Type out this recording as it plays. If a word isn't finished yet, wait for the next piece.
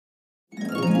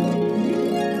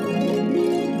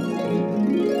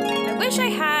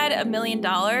$1 million.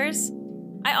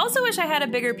 I also wish I had a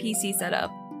bigger PC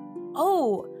setup.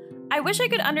 Oh, I wish I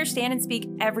could understand and speak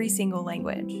every single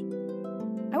language.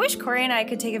 I wish Corey and I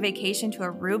could take a vacation to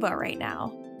Aruba right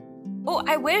now. Oh,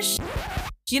 I wish...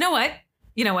 You know what,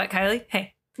 Kylie?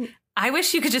 Hey, I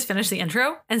wish you could just finish the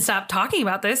intro and stop talking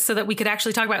about this so that we could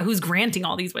actually talk about who's granting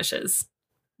all these wishes.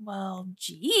 Well,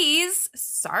 geez.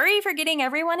 Sorry for getting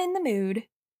everyone in the mood.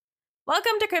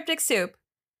 Welcome to Cryptic Soup.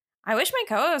 I wish my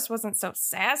co-host wasn't so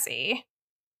sassy.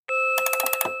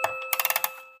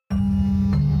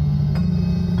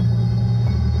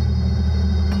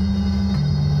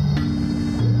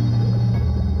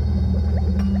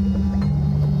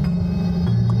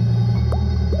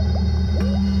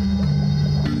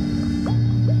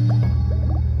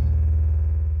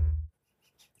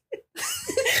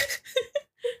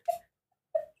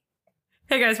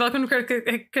 Hey guys, welcome to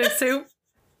Cryptic Soup.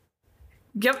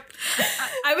 Yep.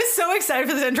 I was so excited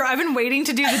for this intro. I've been waiting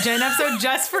to do the Djinn episode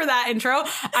just for that intro.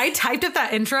 I typed up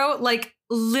that intro like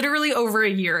literally over a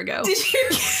year ago. Did you?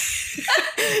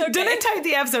 Okay. Didn't type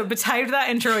the episode, but typed that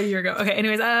intro a year ago. Okay,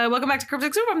 anyways, welcome back to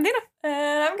Cryptic Soup. I'm Thena.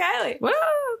 And I'm Kylie. Whoa.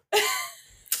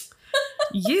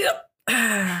 Yep.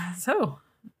 So,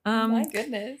 my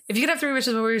goodness. If you could have 3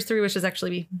 wishes, what would your 3 wishes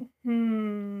actually be?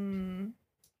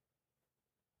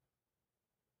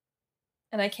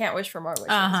 And I can't wish for more wishes.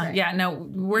 Right? Yeah, no,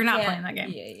 we're not playing that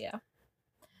game. Yeah.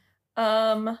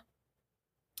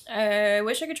 I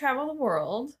wish I could travel the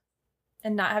world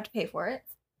and not have to pay for it.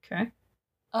 Okay.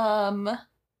 I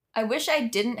wish I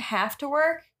didn't have to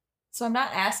work, so I'm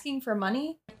not asking for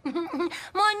money.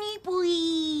 Money,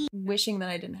 please. Wishing that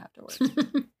I didn't have to work.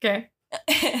 Okay.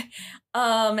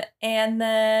 And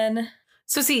then...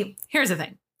 So see, here's the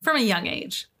thing. From a young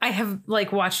age, I have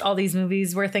like watched all these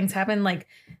movies where things happen, like,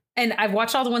 and I've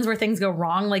watched all the ones where things go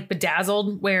wrong, like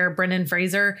Bedazzled, where Brendan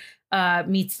Fraser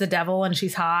meets the devil and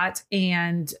she's hot.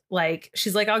 And like,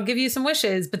 she's like, I'll give you some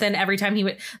wishes. But then every time he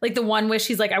would, like the one wish,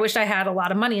 he's like, I wished I had a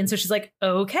lot of money. And so she's like,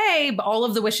 okay. But all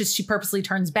of the wishes, she purposely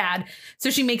turns bad. So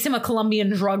she makes him a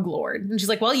Colombian drug lord. And she's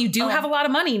like, well, you do have a lot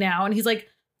of money now. And he's like,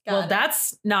 well,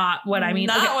 that's not what I mean.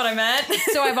 Not what I meant.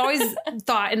 So I've always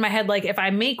thought in my head, like, if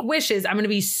I make wishes, I'm going to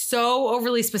be so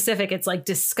overly specific. It's like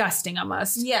disgusting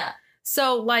almost. Yeah.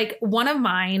 So like one of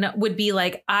mine would be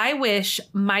like, I wish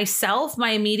myself,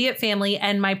 my immediate family,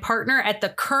 and my partner at the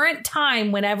current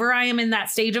time, whenever I am in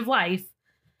that stage of life,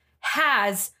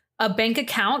 has a bank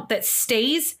account that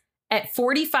stays at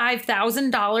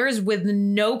 $45,000 with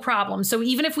no problem. So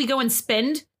even if we go and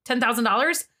spend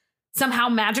 $10,000, somehow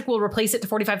magic will replace it to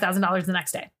 $45,000 the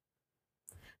next day.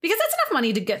 Because that's enough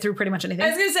money to get through pretty much anything. I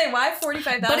was going to say, why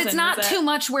 $45,000? But it's not too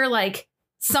much where like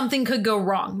something could go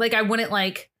wrong. Like I wouldn't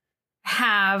like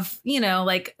have,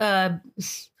 like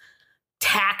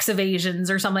tax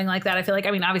evasions or something like that. I feel like,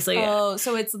 I mean, obviously. Oh,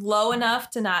 so it's low enough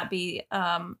to not be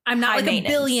I'm not like a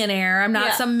billionaire. I'm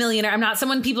not some millionaire. I'm not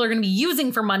someone people are going to be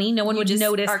using for money. No one would just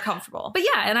notice. Are comfortable. But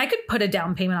yeah, and I could put a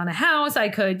down payment on a house. I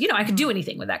could, I could do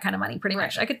anything with that kind of money pretty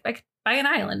much. I could buy an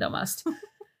island almost.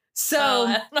 So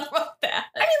I don't know about that.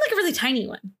 I mean, like a really tiny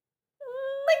one.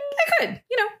 Like I could,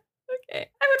 Okay.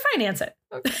 I would finance it.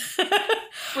 Okay.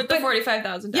 With the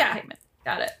 $45,000 down payment.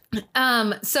 Got it.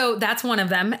 So that's one of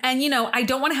them. And, I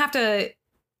don't want to have to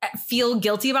feel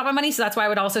guilty about my money. So that's why I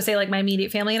would also say like my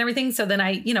immediate family and everything. So then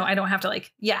I don't have to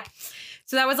like, yeah.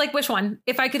 So that was like wish 1.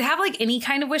 If I could have like any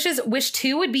kind of wishes, wish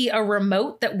 2 would be a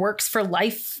remote that works for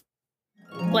life.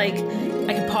 Like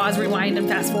I could pause, rewind, and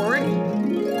fast forward.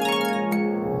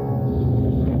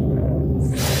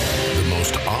 The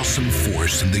most awesome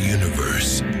force in the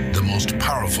universe, the most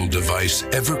powerful device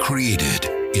ever created,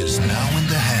 is now in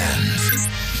the hands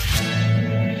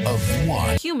of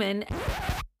one human.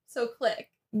 So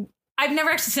click. I've never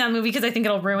actually seen that movie because I think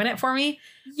it'll ruin it for me.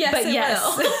 Yes, but it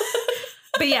will.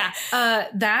 But yeah,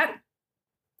 that.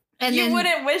 And you then,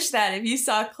 wouldn't wish that if you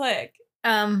saw Click.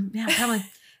 Yeah, probably.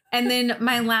 And then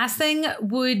my last thing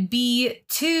would be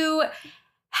to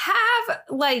have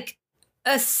like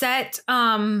a set,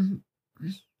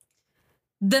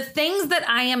 the things that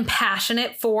I am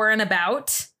passionate for and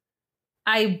about,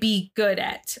 I be good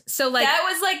at. So like that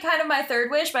was like kind of my third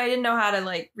wish, but I didn't know how to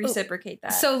like reciprocate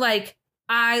that. So like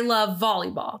I love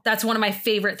volleyball. That's one of my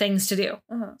favorite things to do.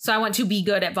 Uh-huh. So I want to be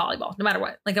good at volleyball no matter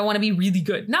what. Like I want to be really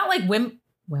good. Not like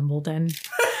Wimbledon.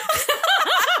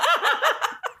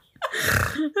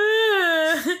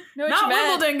 Not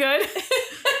Wimbledon good.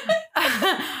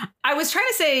 I was trying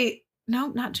to say, no,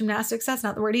 not gymnastics. That's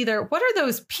not the word either. What are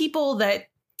those people that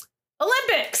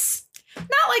Olympics?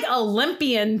 Not like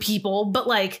Olympian people, but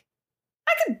like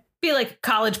I could be like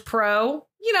college pro,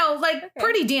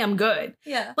 pretty damn good.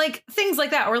 Yeah. Like things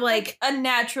like that. Or like a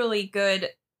naturally good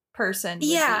person would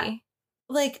Yeah. be.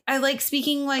 Like, I like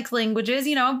speaking like languages,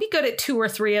 you know, be good at 2 or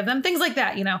 3 of them, things like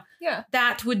that, you know. Yeah.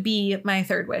 That would be my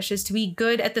third wish, is to be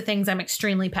good at the things I'm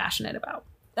extremely passionate about.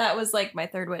 That was like my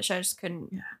third wish. I just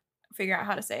couldn't figure out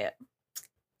how to say it.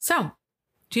 So,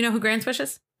 do you know who grants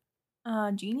wishes?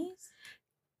 Genies?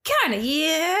 Kind of,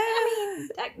 yeah. I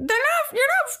mean, You're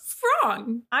not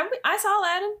wrong. I saw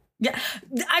Aladdin. Yeah.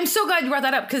 I'm so glad you brought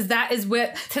that up, because that is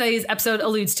what today's episode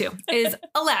alludes to, is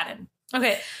Aladdin.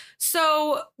 Okay.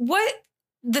 So what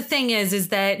the thing is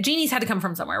that genies had to come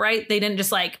from somewhere, right? They didn't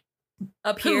just like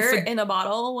Appear in a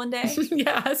bottle one day.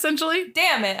 yeah, essentially.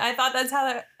 Damn it. I thought that's how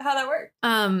that worked.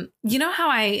 You know how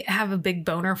I have a big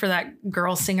boner for that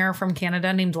girl singer from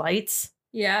Canada named Lights?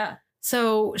 Yeah.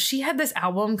 So she had this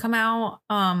album come out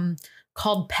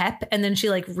called Pep, and then she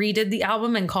like redid the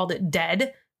album and called it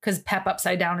Dead, because Pep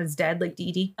upside down is dead, like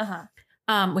Dee Dee.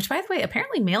 Which, by the way,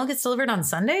 apparently mail gets delivered on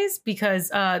Sundays, because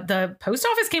the post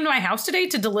office came to my house today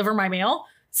to deliver my mail,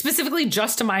 specifically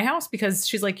just to my house, because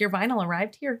she's like, your vinyl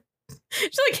arrived here. She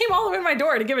like came all the way to my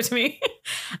door to give it to me.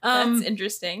 That's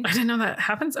interesting. I didn't know that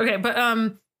happens. Okay,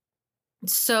 but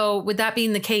so with that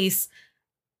being the case,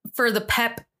 for the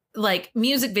Pep like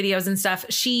music videos and stuff,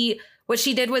 what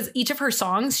she did was each of her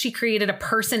songs, she created a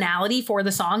personality for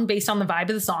the song based on the vibe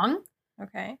of the song.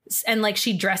 Okay. And like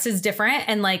she dresses different,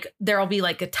 and like there'll be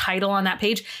like a title on that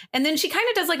page. And then she kind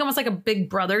of does like almost like a Big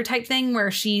Brother type thing,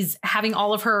 where she's having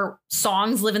all of her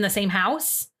songs live in the same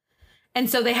house. And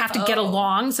so they have to get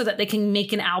along so that they can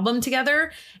make an album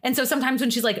together. And so sometimes when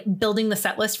she's like building the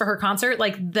set list for her concert,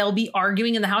 like they'll be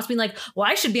arguing in the house being like, well,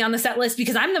 I should be on the set list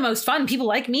because I'm the most fun. People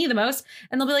like me the most.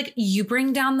 And they'll be like, you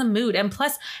bring down the mood. And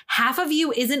plus half of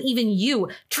you isn't even you.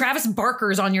 Travis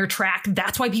Barker's on your track.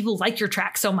 That's why people like your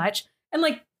track so much. And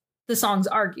like the songs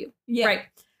argue. Yeah. Right.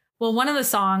 Well, one of the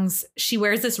songs, she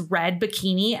wears this red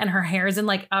bikini and her hair is in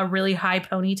like a really high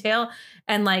ponytail,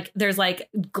 and like there's like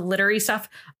glittery stuff.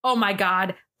 Oh my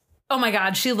God. Oh my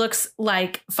God. She looks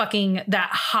like fucking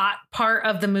that hot part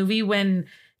of the movie when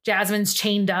Jasmine's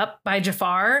chained up by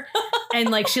Jafar, and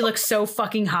like she looks so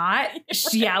fucking hot.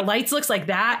 Yeah, Lights looks like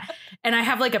that. And I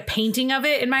have like a painting of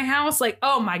it in my house. Like,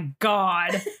 oh my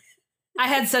God. I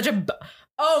had such a,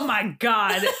 oh my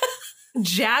God.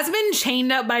 Jasmine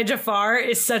chained up by Jafar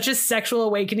is such a sexual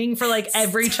awakening for like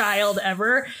every child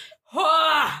ever.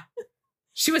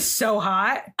 She was so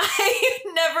hot. I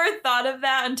never thought of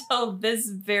that until this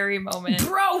very moment.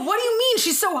 Bro, what do you mean?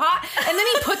 She's so hot. And then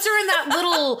he puts her in that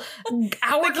little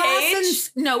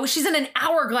hourglass. And, no, she's in an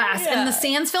hourglass and the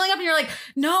sand's filling up and you're like,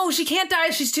 no, she can't die.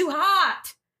 She's too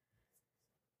hot.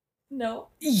 No.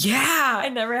 Yeah. I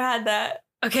never had that.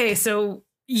 Okay, so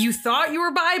you thought you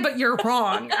were bi, but you're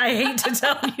wrong. I hate to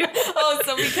tell you. Oh,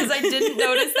 so because I didn't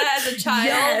notice that as a child,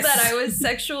 Yes. that I was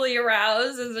sexually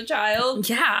aroused as a child.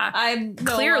 Yeah. I'm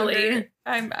no Clearly. longer-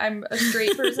 I'm a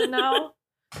straight person now.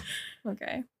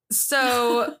 Okay.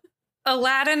 So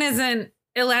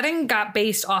Aladdin got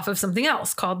based off of something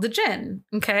else called the Djinn.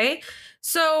 Okay.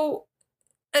 So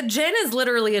a Djinn is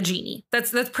literally a genie.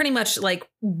 That's pretty much like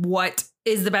what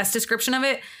is the best description of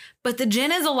it. But the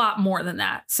Djinn is a lot more than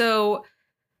that. So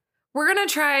we're going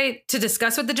to try to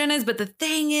discuss what the Djinn is. But the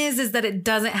thing is that it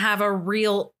doesn't have a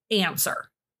real answer,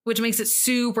 which makes it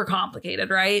super complicated,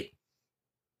 right?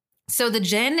 So the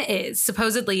Djinn is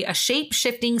supposedly a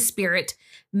shape-shifting spirit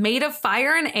made of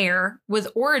fire and air with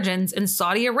origins in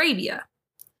Saudi Arabia.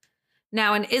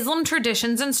 Now, in Islam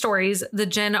traditions and stories, the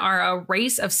Djinn are a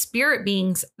race of spirit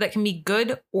beings that can be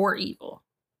good or evil.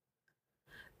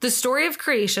 The story of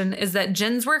creation is that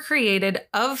jinns were created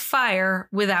of fire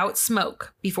without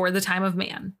smoke before the time of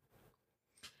man.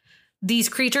 These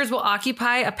creatures will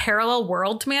occupy a parallel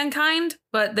world to mankind,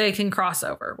 but they can cross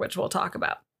over, which we'll talk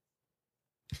about.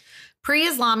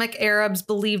 Pre-Islamic Arabs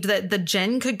believed that the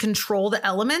jinn could control the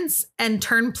elements and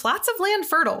turn plots of land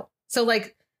fertile. So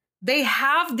like they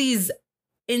have these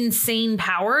insane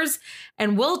powers,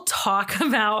 and we'll talk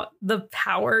about the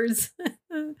powers.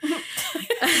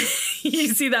 You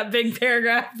see that big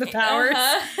paragraph, the powers?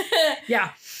 Uh-huh.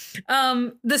 Yeah.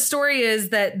 The story is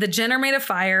that the jinn are made of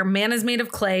fire, man is made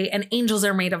of clay, and angels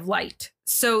are made of light.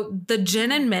 So the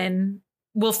jinn and men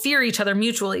will fear each other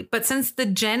mutually. But since the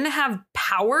jinn have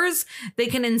powers, they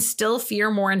can instill fear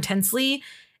more intensely.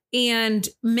 And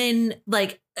men,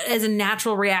 like, as a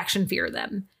natural reaction, fear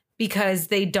them because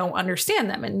they don't understand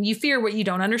them. And you fear what you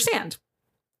don't understand.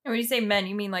 And when you say men,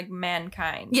 you mean like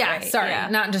mankind. Yeah, right? sorry. Yeah.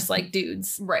 Not just like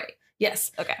dudes. Right.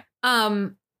 Yes. Okay.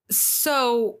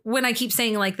 So when I keep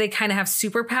saying like they kind of have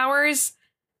superpowers,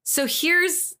 so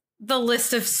here's the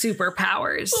list of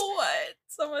superpowers. What?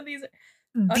 Some of these are...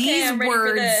 Okay, I'm ready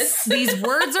for this. These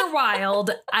words are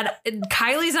wild.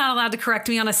 Kylie's not allowed to correct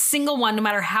me on a single one, no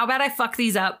matter how bad I fuck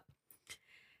these up.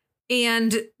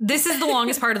 And this is the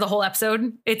longest part of the whole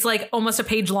episode. It's like almost a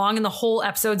page long, and the whole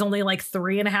episode's only like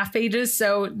 3.5 pages.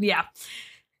 So yeah,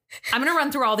 I'm going to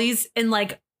run through all these in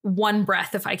like one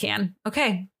breath if I can.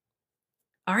 Okay.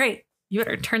 All right. You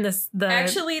better turn this.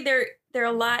 Actually, they're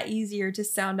a lot easier to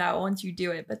sound out once you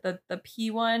do it. But the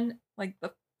P one, like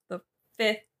the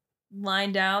fifth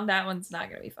line down, that one's not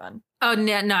gonna be fun. Oh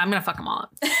no, I'm gonna fuck them all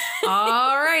up.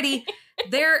 Alrighty.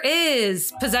 There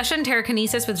is possession,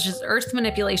 telekinesis, which is earth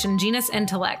manipulation, genus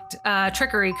intellect,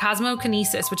 trickery,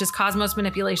 cosmokinesis, which is cosmos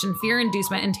manipulation, fear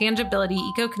inducement, intangibility,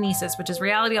 ecokinesis, which is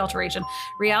reality alteration,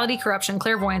 reality corruption,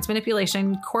 clairvoyance,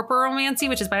 manipulation, corporomancy,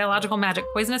 which is biological magic,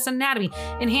 poisonous anatomy,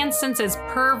 enhanced senses,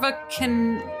 paravinal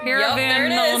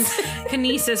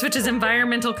kinesis, which is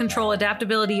environmental control,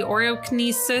 adaptability,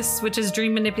 orokinesis, which is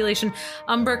dream manipulation,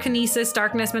 umbrakinesis,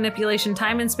 darkness manipulation,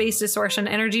 time and space distortion,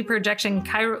 energy projection,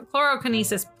 chlorokinesis,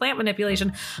 plant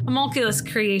manipulation, homunculus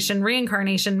creation,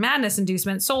 reincarnation, madness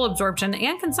inducement, soul absorption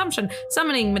and consumption,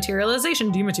 summoning,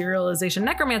 materialization, dematerialization,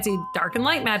 necromancy, dark and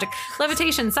light magic,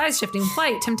 levitation, size shifting,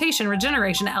 flight, temptation,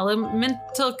 regeneration,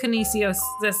 elemental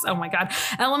kinesiosis, oh my god,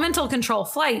 elemental control,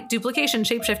 flight, duplication,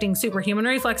 shapeshifting, superhuman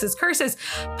reflexes, curses,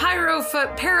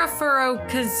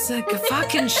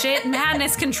 fucking shit,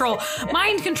 madness control,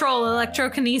 mind control,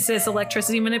 electrokinesis,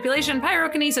 electricity manipulation,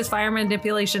 pyrokinesis, fire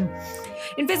manipulation,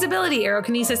 invisibility,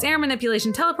 aerokinesis, air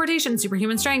manipulation, teleportation,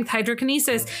 superhuman strength,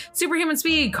 hydrokinesis, superhuman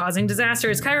speed, causing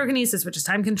disasters, chirokinesis, which is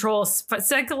time control,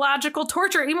 psychological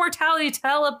torture, immortality,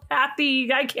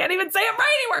 telepathy, I can't even say it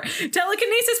right anymore,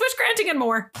 telekinesis, wish granting, and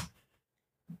more.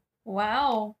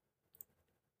 Wow.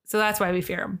 So that's why we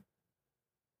fear them.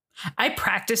 I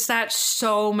practiced that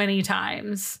so many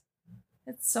times.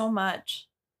 It's so much.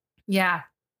 Yeah.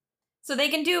 So they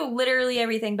can do literally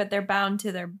everything, but they're bound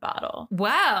to their bottle.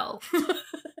 Well,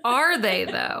 are they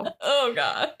though? Oh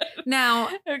God. Now,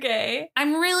 okay.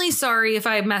 I'm really sorry if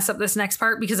I mess up this next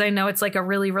part because I know it's like a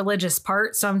really religious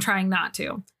part, so I'm trying not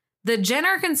to. The Djinn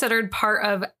are considered part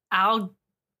of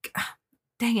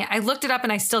dang it, I looked it up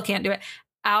and I still can't do it.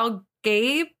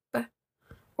 Al-Gaib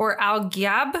or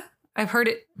Al-Gyab. I've heard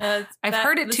it. I've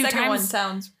heard it 2 times. The second one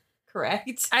sounds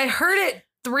correct. I heard it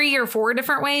 3 or 4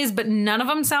 different ways, but none of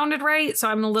them sounded right. So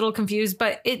I'm a little confused,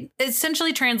 but it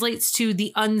essentially translates to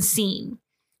the unseen,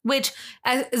 which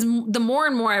as the more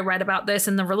and more I read about this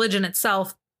and the religion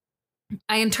itself,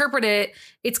 I interpret it.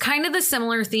 It's kind of the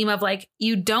similar theme of like,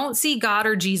 you don't see God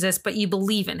or Jesus, but you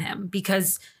believe in him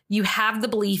because you have the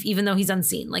belief, even though he's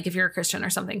unseen. Like if you're a Christian or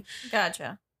something.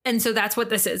 Gotcha. And so that's what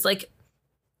this is like.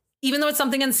 Even though it's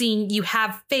something unseen, you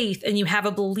have faith and you have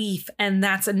a belief, and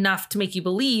that's enough to make you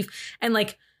believe. And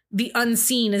like the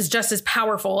unseen is just as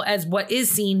powerful as what is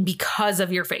seen because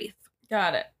of your faith.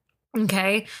 Got it.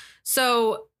 Okay.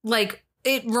 So like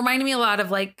it reminded me a lot of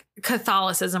like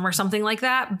Catholicism or something like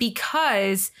that,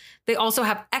 because they also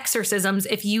have exorcisms.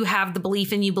 If you have the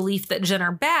belief and you believe that Djinn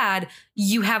are bad,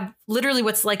 you have literally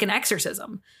what's like an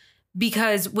exorcism.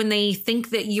 Because when they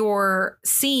think that you're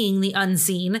seeing the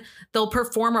unseen, they'll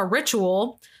perform a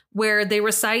ritual where they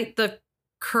recite the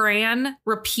Quran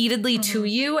repeatedly to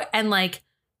you and like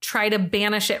try to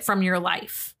banish it from your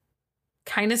life.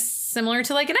 Kind of similar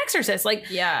to like an exorcist. Like,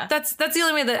 yeah, that's the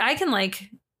only way that I can like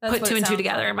put 2 and 2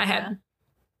 together in my head.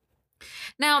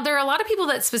 Now, there are a lot of people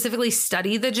that specifically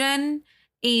study the Djinn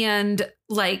and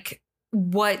like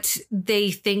what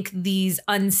they think these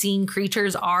unseen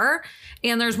creatures are.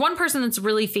 And there's one person that's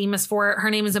really famous for it. Her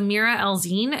name is Amira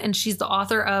El-Zine, and she's the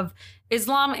author of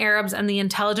Islam, Arabs, and the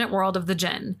Intelligent World of the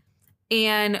Djinn.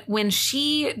 And when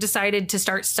she decided to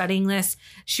start studying this,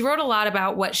 she wrote a lot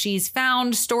about what she's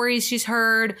found, stories she's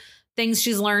heard, things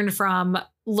she's learned from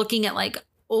looking at like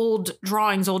old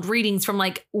drawings, old readings from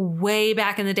like way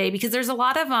back in the day, because there's a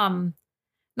lot of,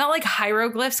 not like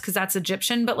hieroglyphs, because that's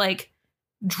Egyptian, but like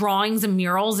drawings and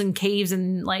murals in caves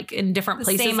and like in different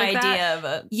places. Same like idea that. of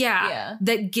it. Yeah.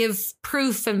 That give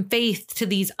proof and faith to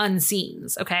these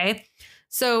unseens. Okay.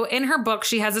 So in her book,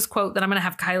 she has this quote that I'm going to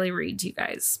have Kylie read to you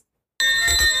guys.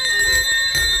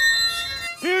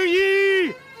 Hear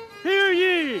ye! Hear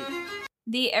ye!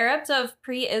 The Arabs of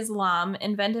pre-Islam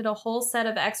invented a whole set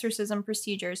of exorcism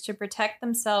procedures to protect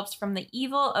themselves from the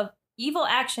evil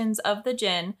actions of the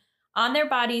Djinn on their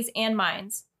bodies and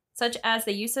minds, such as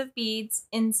the use of beads,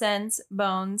 incense,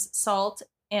 bones, salt,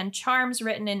 and charms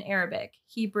written in Arabic,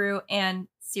 Hebrew, and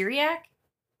Syriac.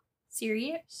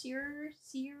 Syriac?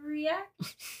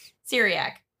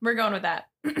 We're going with that.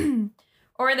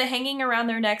 Or the hanging around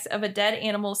their necks of a dead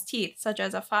animal's teeth, such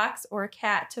as a fox or a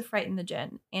cat, to frighten the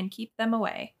Djinn and keep them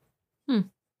away.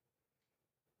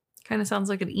 Kind of sounds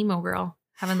like an emo girl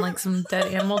having like some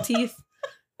dead animal teeth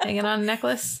hanging on a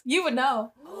necklace. You would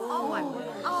know.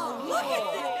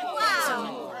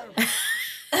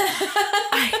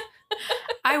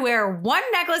 I wear one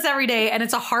necklace every day, and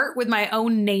it's a heart with my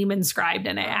own name inscribed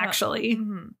in it, actually.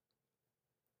 Mm-hmm.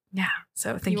 Yeah.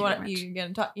 So thank you very much.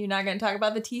 You're not gonna talk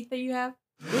about the teeth that you have?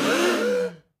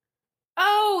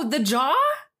 Oh, the jaw?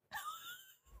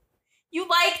 You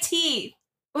like teeth.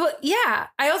 Well, yeah.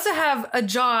 I also have a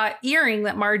jaw earring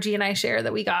that Margie and I share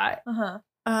that we got. Uh-huh.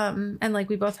 And like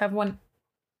we both have one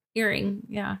earring.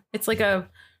 Yeah. It's like a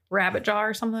rabbit jaw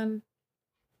or something.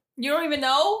 You don't even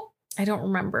know? I don't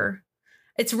remember.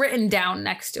 It's written down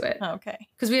next to it. Okay.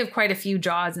 Because we have quite a few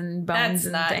jaws and bones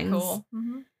and things. Cool.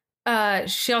 Mm-hmm.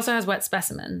 She also has wet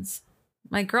specimens.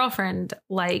 My girlfriend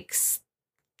likes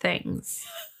things.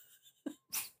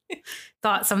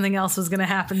 Thought something else was going to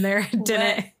happen there,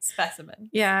 didn't it? Specimen.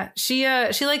 Yeah, she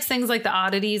likes things like the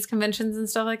oddities conventions and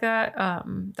stuff like that.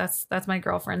 That's my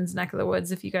girlfriend's neck of the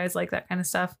woods. If you guys like that kind of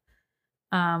stuff,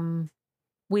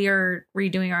 we are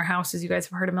redoing our house, as you guys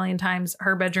have heard a million times.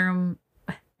 Her bedroom,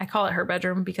 I call it her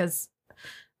bedroom because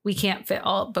we can't fit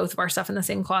both of our stuff in the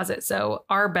same closet. So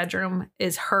our bedroom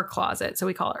is her closet, so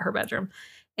we call it her bedroom,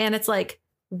 and it's like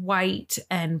white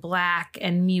and black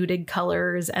and muted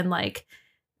colors and like.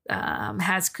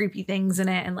 Has creepy things in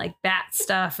it and like bat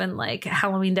stuff and like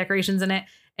Halloween decorations in it.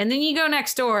 And then you go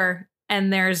next door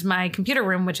and there's my computer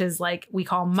room, which is like we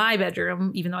call my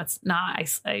bedroom, even though it's not.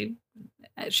 I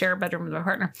share a bedroom with my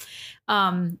partner.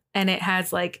 And it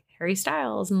has like Harry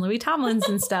Styles and Louis Tomlins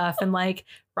and stuff and like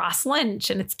Ross Lynch,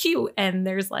 and it's cute. And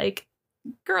there's like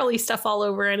girly stuff all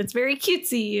over and it's very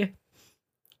cutesy.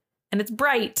 And it's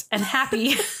bright and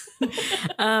happy.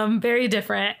 Very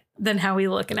different than how we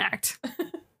look and act.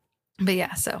 But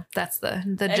yeah, so that's the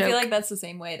joke. I feel like that's the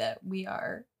same way that we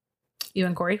are. You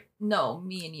and Corey? No,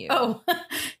 me and you. Oh,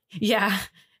 yeah.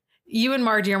 You and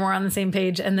Margie are more on the same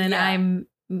page, and then I'm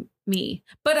me.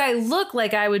 But I look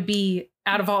like I would be,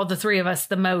 out of all the three of us,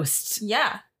 the most.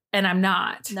 Yeah. And I'm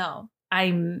not. No.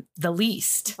 I'm the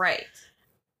least. Right.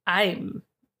 I'm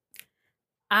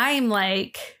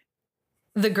like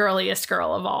the girliest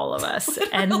girl of all of us.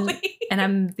 And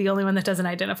I'm the only one that doesn't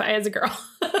identify as a girl.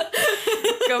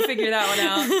 Go figure that one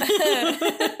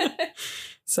out.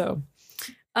 So,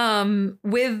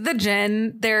 with the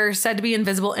Djinn, they're said to be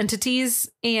invisible entities.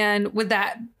 And with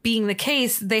that being the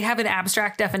case, they have an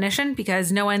abstract definition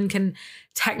because no one can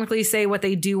technically say what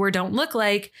they do or don't look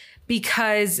like,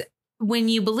 because when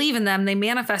you believe in them, they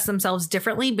manifest themselves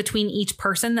differently between each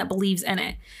person that believes in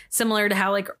it, similar to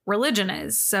how like religion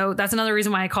is. So that's another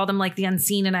reason why I call them like the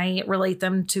unseen, and I relate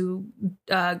them to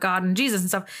God and Jesus and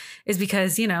stuff, is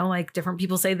because, you know, like different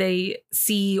people say they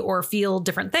see or feel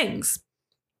different things.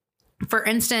 For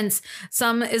instance,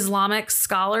 some Islamic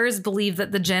scholars believe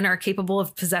that the Djinn are capable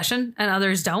of possession and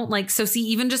others don't. Like, so see,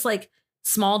 even just like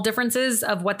small differences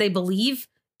of what they believe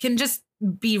can just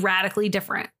be radically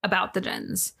different about the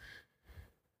Djinns.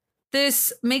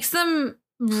 This makes them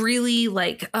really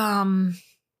like hard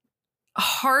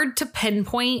to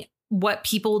pinpoint what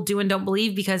people do and don't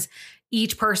believe, because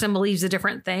each person believes a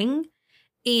different thing.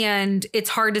 And it's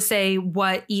hard to say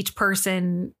what each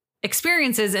person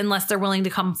experiences unless they're willing to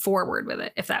come forward with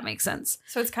it, if that makes sense.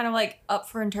 So it's kind of like up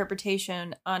for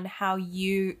interpretation on how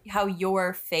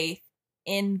your faith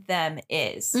in them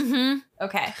is. Mm-hmm.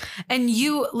 Okay. And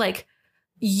you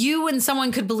and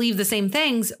someone could believe the same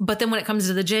things, but then when it comes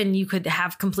to the Djinn, you could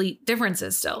have complete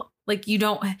differences still. Like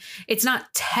it's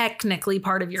not technically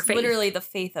part of your faith. Literally the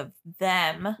faith of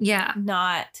them. Yeah.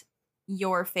 Not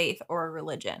your faith or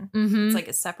religion. Mm-hmm. It's like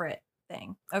a separate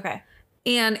thing. Okay.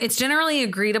 And it's generally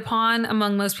agreed upon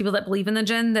among most people that believe in the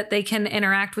Djinn that they can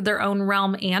interact with their own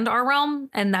realm and our realm.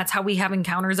 And that's how we have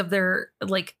encounters of their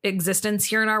like existence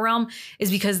here in our realm, is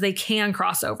because they can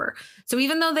cross over. So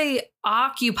even though they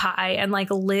occupy and like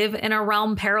live in a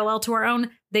realm parallel to our own,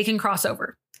 they can cross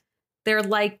over. They're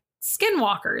like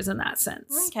skinwalkers in that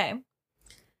sense. Okay.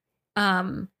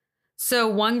 So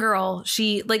one girl,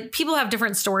 people have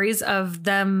different stories of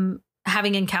them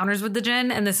having encounters with the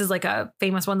Djinn, and this is like a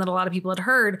famous one that a lot of people had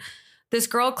heard. This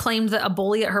girl claimed that a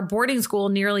bully at her boarding school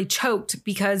nearly choked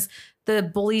because the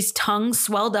bully's tongue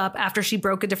swelled up after she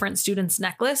broke a different student's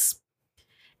necklace.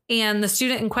 And the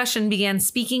student in question began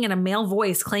speaking in a male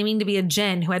voice, claiming to be a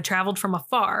Djinn who had traveled from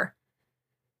afar.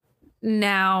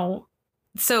 Now,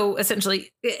 so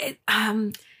essentially, it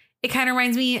kind of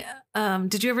reminds me,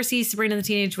 did you ever see Sabrina the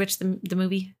Teenage Witch, the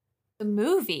movie? The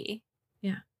movie?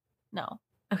 Yeah. No.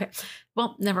 Okay.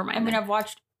 Well, never mind. I mean, I've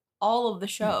watched all of the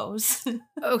shows.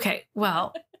 Okay.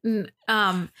 Well,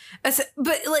 But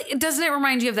like, doesn't it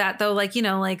remind you of that though? Like,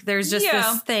 like there's just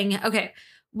this thing. Okay.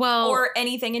 Well, or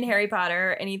anything in Harry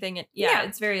Potter, anything.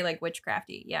 It's very like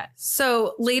witchcrafty. Yeah.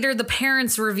 So later the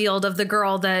parents revealed of the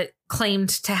girl that claimed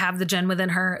to have the djinn within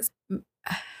her.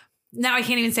 Now I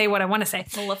can't even say what I want to say.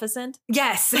 Maleficent.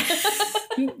 Yes.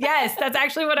 Yes. That's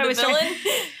actually what I was villain?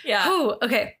 Yeah. Ooh,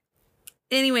 okay.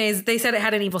 Anyways, they said it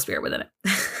had an evil spirit within it.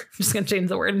 I'm just going to change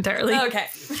the word entirely. Okay.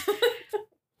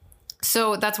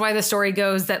 So that's why the story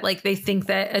goes that like they think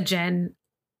that a djinn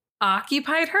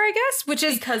occupied her, I guess, which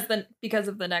is because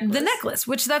of the necklace. The necklace,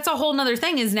 which that's a whole nother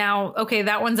thing is now, okay,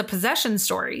 that one's a possession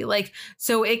story. Like,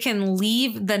 so it can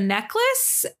leave the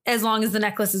necklace as long as the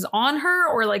necklace is on her,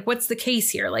 or like, what's the case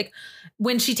here? Like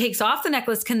when she takes off the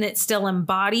necklace, can it still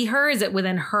embody her? Is it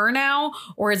within her now?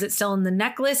 Or is it still in the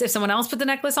necklace? If someone else put the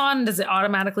necklace on, does it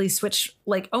automatically switch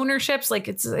like ownerships? Like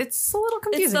it's a little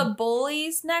confusing. It's the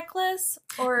bully's necklace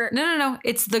or no.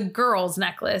 It's the girl's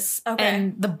necklace. Okay.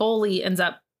 And the bully ends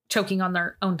up choking on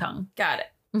their own tongue. Got it.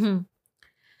 Mm-hmm.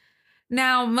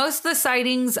 Now, most of the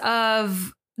sightings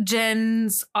of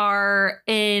djinns are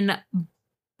in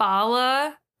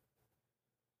Bala,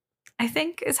 I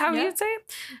think is how you'd say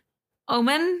it.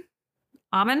 Amen,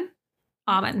 and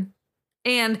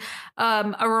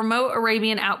a remote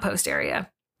Arabian outpost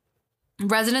area.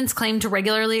 Residents claim to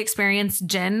regularly experience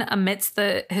jinn amidst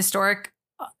the historic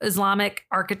Islamic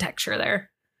architecture there.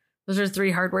 Those are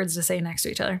 3 hard words to say next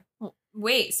to each other.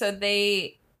 Wait, so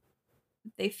they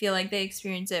feel like they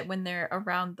experience it when they're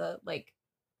around the like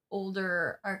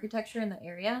older architecture in the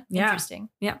area? Yeah. Interesting.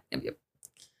 Yeah. Yep.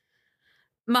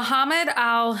 Muhammad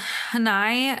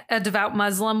al-Hanai, a devout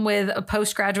Muslim with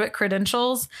postgraduate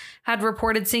credentials, had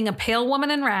reported seeing a pale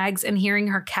woman in rags and hearing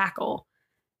her cackle.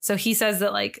 So he says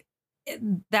that like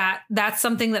that's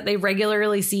something that they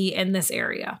regularly see in this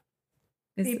area.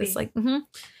 Is this like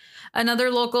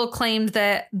Another local claimed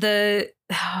that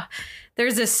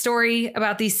there's this story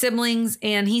about these siblings,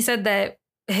 and he said that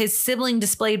his sibling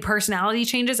displayed personality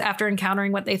changes after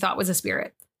encountering what they thought was a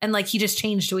spirit. And like he just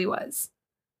changed who he was,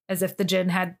 as if the djinn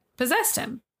had possessed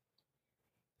him.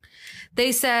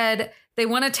 They said they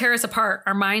want to tear us apart,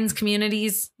 our minds,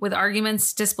 communities, with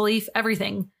arguments, disbelief,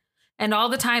 everything. And all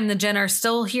the time the djinn are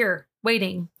still here,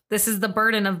 waiting. This is the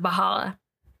burden of Bahala.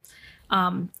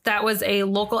 That was a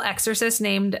local exorcist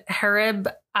named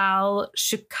Harib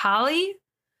al-Shukali.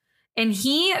 And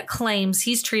he claims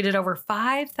he's treated over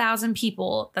 5,000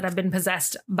 people that have been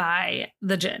possessed by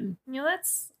the djinn.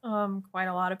 That's quite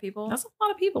a lot of people. That's a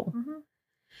lot of people. Mm-hmm.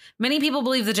 Many people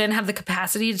believe the djinn have the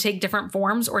capacity to take different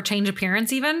forms or change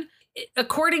appearance even.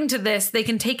 According to this, they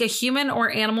can take a human or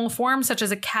animal form, such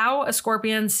as a cow, a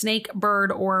scorpion, snake,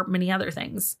 bird, or many other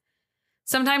things.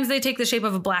 Sometimes they take the shape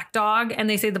of a black dog, and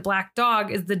they say the black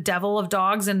dog is the devil of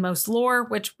dogs in most lore,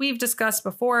 which we've discussed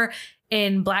before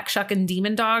in Black Shuck and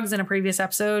Demon Dogs in a previous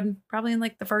episode, probably in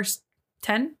like the first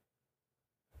 10.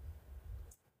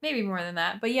 Maybe more than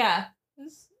that, but yeah,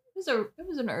 it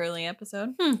was an early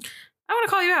episode. I want to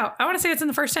call you out. I want to say it's in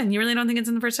the first 10. You really don't think it's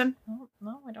in the first 10? No,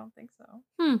 I don't think so.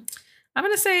 I'm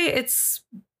going to say it's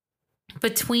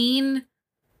between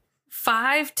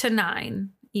 5 to 9,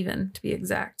 even to be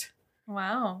exact.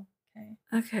 Wow.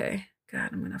 Okay. God,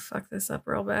 I'm going to fuck this up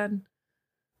real bad.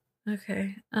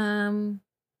 Okay. Oh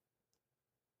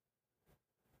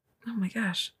my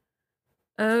gosh.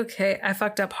 Okay. I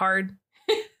fucked up hard.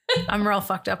 I'm real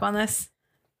fucked up on this.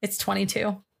 It's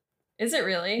 22. Is it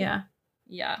really? Yeah.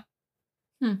 Yeah.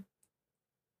 Really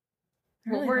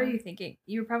What were you thinking?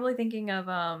 You were probably thinking of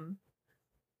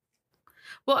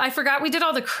Well, I forgot we did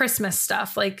all the Christmas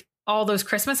stuff, like all those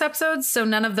Christmas episodes, so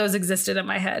none of those existed in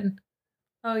my head.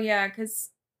 Oh yeah, because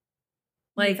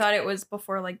like I thought it was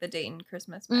before like the Dayton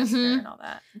Christmas massacre and all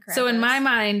that. So in my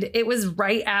mind, it was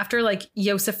right after like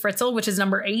Josef Fritzl, which is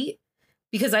number 8,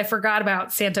 because I forgot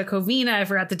about Santa Covina, I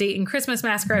forgot the Dayton Christmas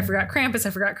massacre, I forgot Krampus,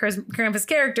 I forgot Krampus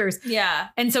characters. Yeah.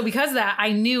 And so because of that,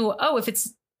 I knew, oh, if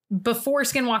it's before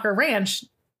Skinwalker Ranch,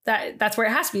 that's where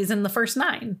it has to be, is in the first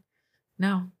 9.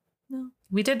 No.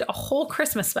 We did a whole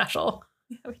Christmas special.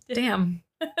 Yeah, we did. Damn.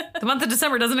 The month of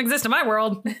December doesn't exist in my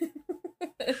world.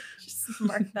 Just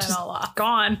mark that all off.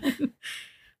 Gone.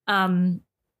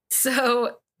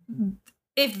 So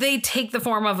if they take the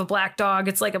form of a black dog,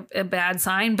 it's like a bad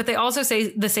sign. But they also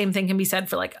say the same thing can be said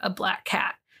for like a black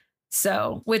cat.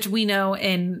 So, which we know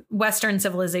in Western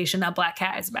civilization, a black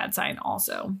cat is a bad sign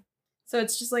also. So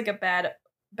it's just like a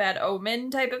bad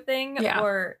omen type of thing? Yeah.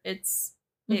 Or it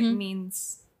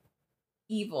means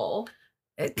evil?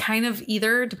 It kind of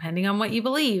either, depending on what you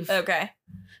believe. Okay.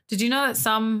 Did you know that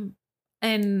some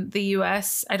in the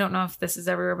US, I don't know if this is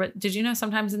everywhere, but did you know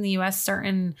sometimes in the US,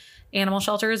 certain animal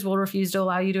shelters will refuse to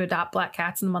allow you to adopt black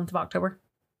cats in the month of October?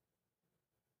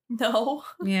 No.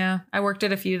 Yeah, I worked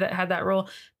at a few that had that rule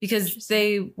because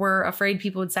they were afraid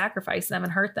people would sacrifice them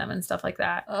and hurt them and stuff like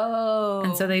that. Oh.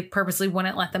 And so they purposely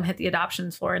wouldn't let them hit the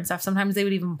adoptions floor and stuff. Sometimes they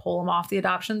would even pull them off the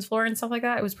adoptions floor and stuff like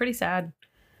that. It was pretty sad.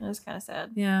 That was kind of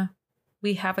sad. Yeah.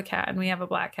 We have a cat and we have a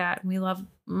black cat and we love,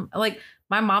 like,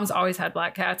 my mom's always had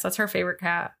black cats. That's her favorite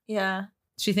cat. Yeah.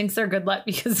 She thinks they're good luck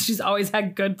because she's always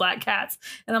had good black cats.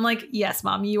 And I'm like, yes,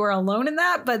 Mom, you are alone in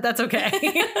that, but that's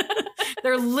okay.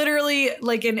 They're literally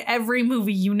like in every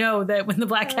movie, you know that when the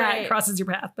black cat crosses your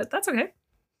path, but that's okay.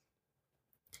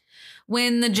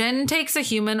 When the djinn takes a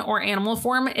human or animal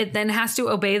form, it then has to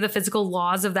obey the physical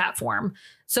laws of that form.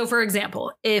 So for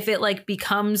example, if it like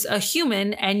becomes a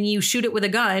human and you shoot it with a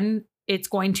gun, it's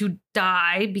going to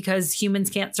die because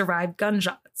humans can't survive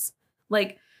gunshots.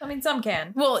 Like, I mean, some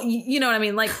can. well, you know what I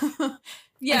mean? Like,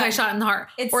 Yeah. if I shot in the heart,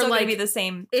 It's or still like going to be the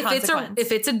same if consequence.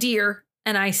 if it's a deer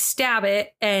and I stab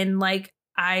it and like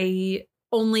I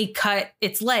only cut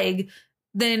its leg,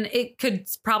 then it could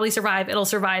probably survive. It'll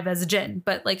survive as a djinn.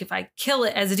 But like if I kill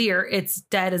it as a deer, it's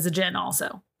dead as a djinn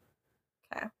also.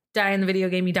 Okay. Die in the video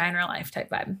game, you die in real life type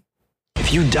vibe.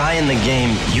 If you die in the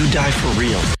game, you die for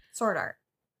real. Sword art.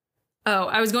 Oh,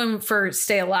 I was going for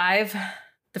Stay Alive,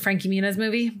 the Frankie Muniz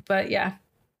movie, but yeah.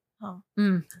 Oh.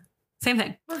 Same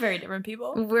thing. We're very different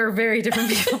people. We're very different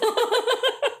people.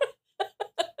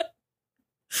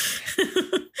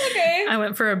 Okay. I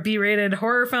went for a B-rated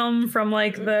horror film from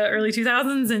like the early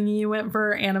 2000s, and you went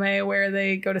for anime where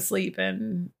they go to sleep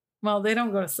and, well, they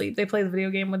don't go to sleep. They play the video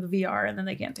game with the VR and then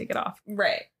they can't take it off.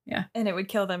 Right. Yeah. And it would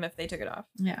kill them if they took it off.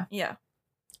 Yeah. Yeah.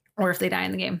 Or if they die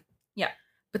in the game. Yeah.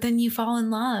 But then you fall in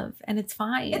love and it's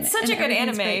fine. It's such and a good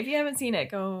everything's anime. great. If you haven't seen it,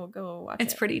 go watch it.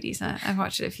 It's pretty decent. I've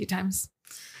watched it a few times.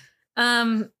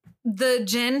 The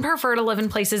djinn prefer to live in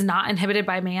places not inhibited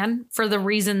by man for the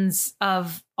reasons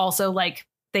of also like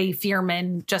they fear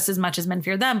men just as much as men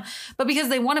fear them, but because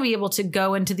they want to be able to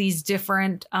go into these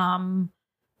different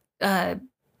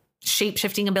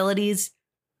shape-shifting abilities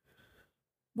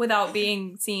without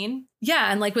being seen.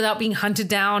 Yeah, and like without being hunted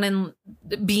down and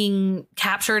being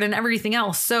captured and everything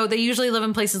else. So they usually live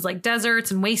in places like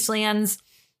deserts and wastelands.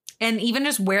 And even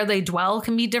just where they dwell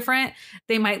can be different.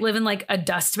 They might live in like a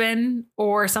dustbin,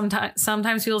 or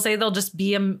sometimes people say they'll just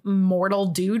be a mortal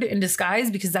dude in disguise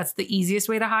because that's the easiest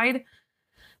way to hide.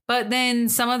 But then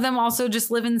some of them also just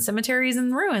live in cemeteries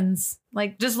and ruins,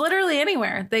 like just literally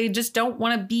anywhere. They just don't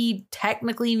want to be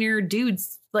technically near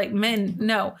dudes like men.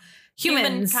 No,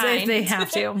 humans if they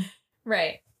have to.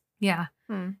 Right. Yeah.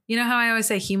 You know how I always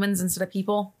say humans instead of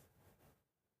people?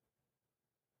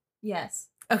 Yes.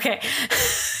 Okay.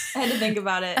 I had to think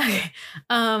about it. Okay.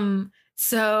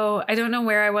 So I don't know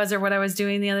where I was or what I was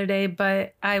doing the other day,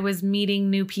 but I was meeting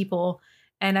new people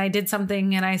and I did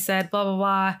something and I said, blah, blah,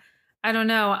 blah. I don't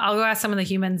know. I'll go ask some of the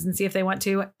humans and see if they want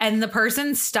to. And the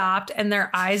person stopped and their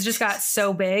eyes just got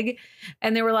so big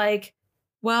and they were like,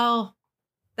 well,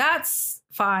 that's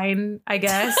fine, I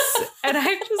guess. And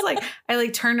I just like, I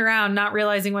like turned around, not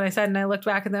realizing what I said. And I looked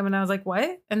back at them and I was like,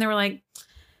 what? And they were like,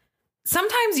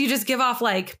 sometimes you just give off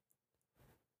like,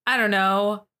 I don't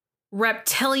know,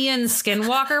 reptilian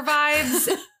skinwalker vibes.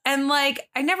 And like,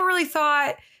 I never really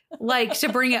thought like to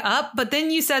bring it up, but then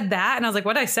you said that and I was like,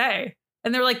 what'd I say?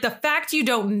 And they're like, the fact you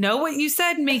don't know what you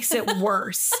said makes it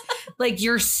worse. Like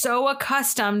you're so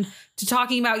accustomed to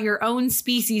talking about your own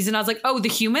species. And I was like, oh, the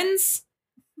humans?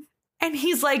 And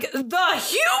he's like, the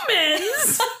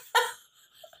humans?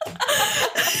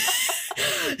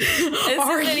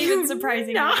 Isn't even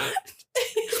surprising to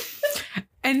me.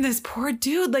 And this poor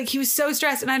dude, like he was so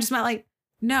stressed, and I just meant like,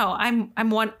 no, I'm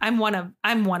one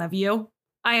of you.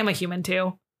 I am a human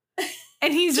too.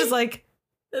 And he's just like,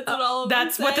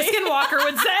 that's what the skinwalker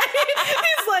would say.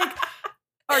 He's like,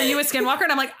 are you a skinwalker?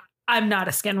 And I'm like, I'm not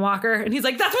a skinwalker. And he's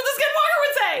like, that's what the skinwalker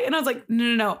would say. And I was like,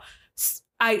 no.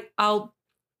 I'll.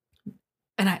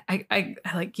 And I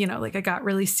like, you know, like I got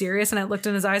really serious and I looked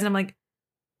in his eyes and I'm like,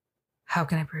 how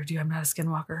can I prove to you I'm not a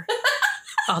skinwalker?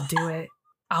 I'll do it.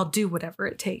 I'll do whatever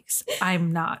it takes.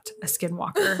 I'm not a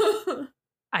skinwalker.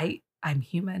 I'm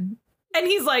human. And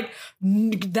he's like,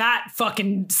 that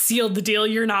fucking sealed the deal.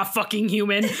 You're not fucking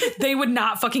human. They would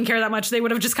not fucking care that much. They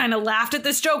would have just kind of laughed at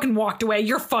this joke and walked away.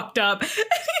 You're fucked up. And he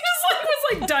just like was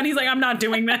like done. He's like, I'm not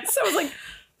doing this. So I was like,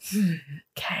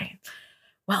 okay.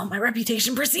 Well, my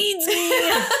reputation precedes me.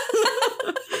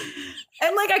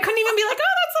 And like, I couldn't even be like,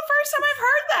 oh, that's the first time I've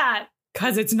heard that.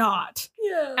 Because it's not.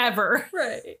 Yeah. Ever.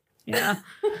 Right. Yeah.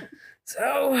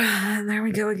 So there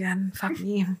we go again. Fuck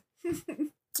me.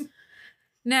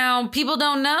 Now, people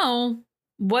don't know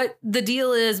what the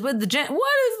deal is with the Djinn.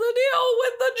 What is the deal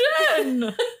with the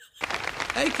Djinn?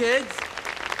 Hey, kids.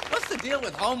 What's the deal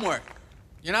with homework?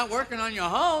 You're not working on your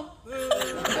home.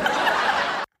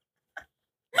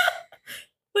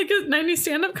 Like a 90s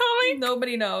stand-up comic?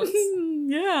 Nobody knows.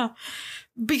 Yeah.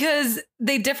 Because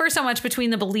they differ so much between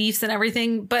the beliefs and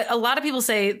everything, but a lot of people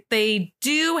say they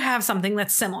do have something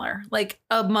that's similar, like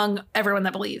among everyone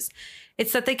that believes.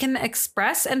 It's that they can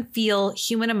express and feel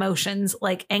human emotions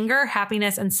like anger,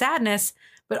 happiness, and sadness,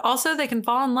 but also they can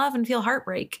fall in love and feel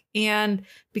heartbreak. And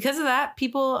because of that,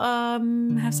 people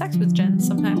have sex with Djinns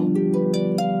sometimes.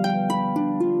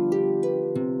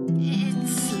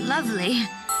 It's lovely.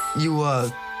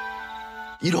 You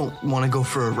don't want to go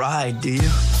for a ride, do you?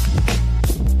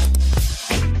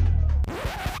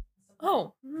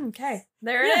 Oh, okay.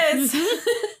 There it is.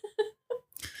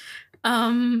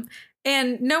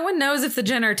 And no one knows if the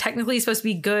Djinn are technically supposed to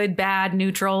be good, bad,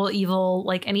 neutral, evil,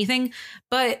 like anything.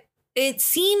 But it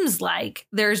seems like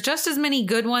there's just as many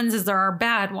good ones as there are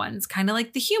bad ones, kind of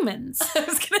like the humans. I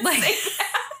was going to say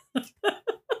that.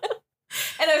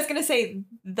 And I was going to say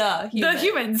the humans. The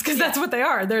humans, because that's what they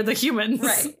are. They're the humans.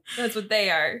 Right. That's what they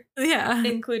are. Yeah.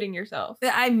 Including yourself.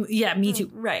 Me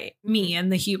too. Right. Me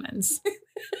and the humans.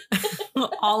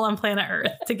 All on planet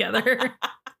Earth together.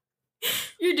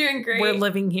 You're doing great. We're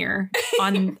living here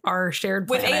on our shared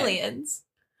planet. With aliens.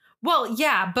 Well,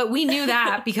 yeah, but we knew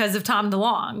that because of Tom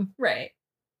DeLonge. Right.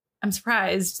 I'm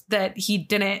surprised that he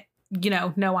didn't,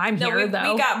 know I'm here,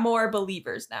 though. We got more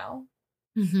believers now.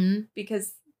 Mm-hmm.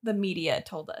 Because the media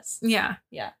told us. Yeah.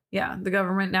 Yeah. Yeah. The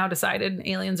government now decided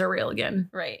aliens are real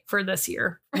again. Right. For this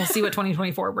year. We'll see what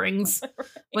 2024 brings. Right.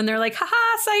 When they're like,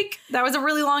 haha, psych. That was a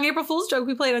really long April Fool's joke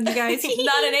we played on you guys.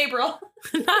 Not in April.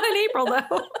 Not in April,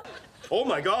 though. Oh,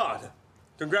 my God.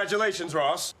 Congratulations,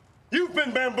 Ross. You've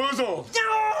been bamboozled.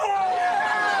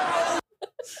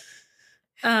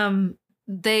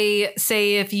 They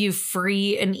say if you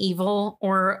free an evil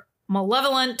or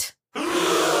malevolent. Did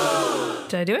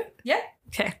I do it? Yeah.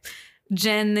 Okay.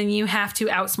 Djinn, then you have to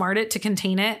outsmart it to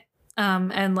contain it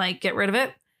and get rid of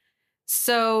it.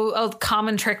 So a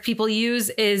common trick people use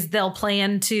is they'll play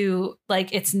into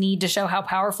its need to show how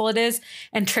powerful it is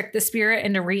and trick the spirit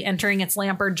into re-entering its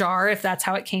lamp or jar if that's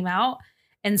how it came out,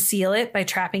 and seal it by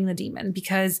trapping the demon.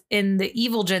 Because in the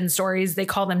evil Djinn stories, they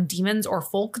call them demons or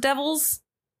folk devils.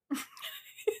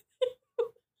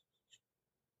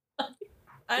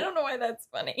 I don't know why that's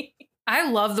funny. I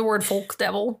love the word folk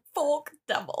devil. Folk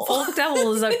devil. Folk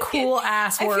devil is a cool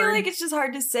ass word. I feel like it's just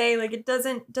hard to say. It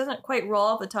doesn't quite roll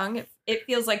off the tongue. It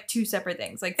feels like two separate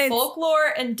things. It's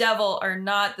folklore and devil are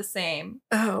not the same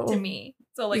to me.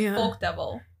 So folk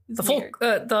devil.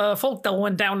 The folk devil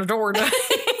went down the door to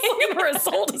looking for a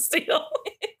soul to steal.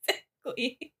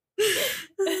 Exactly.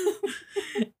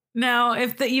 Now,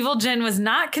 if the evil Djinn was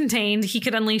not contained, he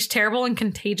could unleash terrible and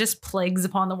contagious plagues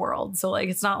upon the world. So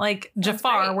it's not like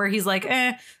Jafar where he's like,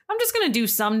 I'm just going to do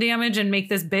some damage and make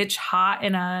this bitch hot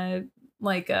in a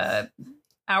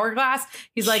hourglass.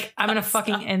 He's like, I'm going to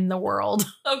fucking end the world.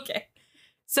 Okay.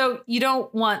 So you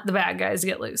don't want the bad guys to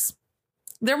get loose.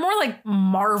 They're more like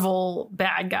Marvel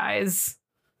bad guys.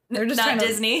 They're just not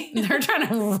Disney. They're trying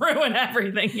to ruin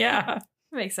everything. Yeah.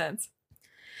 Makes sense.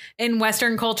 In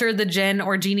Western culture, the Djinn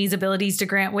or genie's abilities to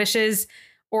grant wishes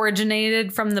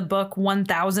originated from the book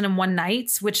 1001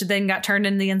 Nights, which then got turned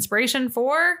into the inspiration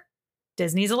for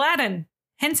Disney's Aladdin.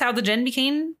 Hence how the Djinn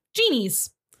became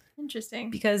genies.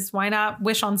 Interesting. Because why not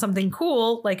wish on something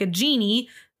cool like a genie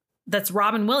that's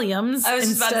Robin Williams? I was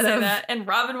just about to say that. And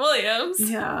Robin Williams.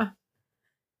 Yeah.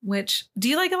 Which, do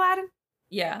you like Aladdin?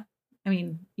 Yeah. I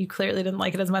mean, you clearly didn't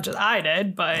like it as much as I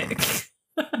did, but...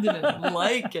 Didn't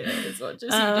like it as much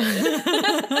as you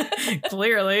did.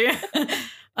 Clearly.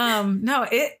 No,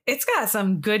 it's got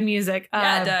some good music.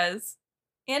 Yeah, it does.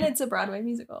 And it's a Broadway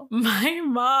musical. My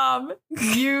mom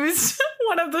used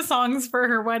one of the songs for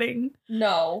her wedding.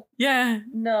 No. Yeah.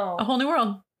 No. A Whole New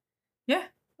World. Yeah.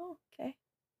 Oh, okay.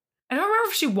 I don't remember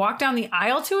if she walked down the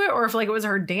aisle to it or if it was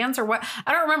her dance or what.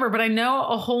 I don't remember, but I know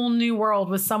A Whole New World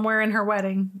was somewhere in her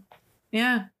wedding.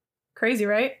 Yeah. Crazy,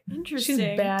 right? Interesting.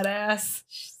 She's badass.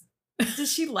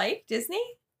 Does she like Disney?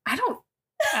 I don't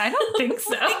think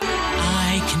so.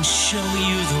 I can show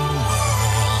you the world.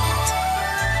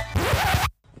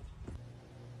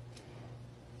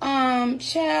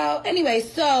 Child. Anyway,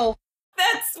 so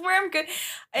that's where I'm good.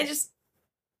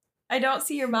 I don't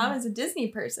see your mom as a Disney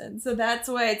person, so that's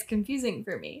why it's confusing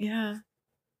for me. Yeah.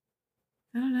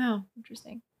 I don't know.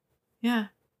 Interesting. Yeah.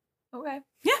 Okay.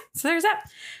 Yeah, so there's that.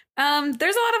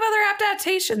 There's a lot of other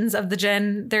adaptations of the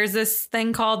Djinn. There's this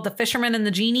thing called The Fisherman and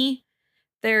the Genie,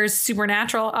 There's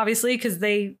Supernatural, obviously, because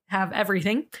they have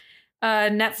everything.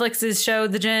 Netflix's show,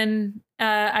 The Djinn,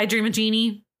 I Dream a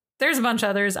Genie. There's a bunch of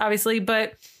others, obviously,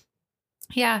 but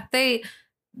yeah, they've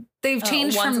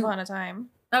changed Once from Upon a Time.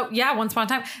 Oh, yeah, Once Upon a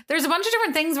Time. There's a bunch of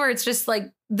different things where it's just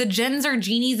like the djinns are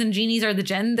genies and genies are the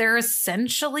djinn. They're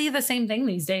essentially the same thing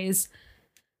these days.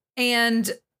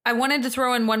 And I wanted to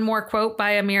throw in one more quote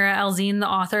by Amira Alzine, the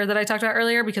author that I talked about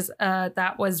earlier, because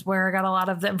that was where I got a lot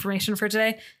of the information for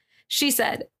today. She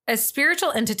said, as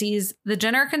spiritual entities, the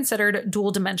djinn are considered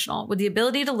dual dimensional with the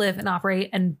ability to live and operate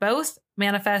in both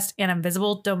manifest and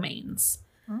invisible domains.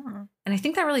 And I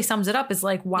think that really sums it up, is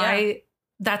like why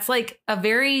that's like a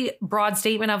very broad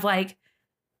statement of like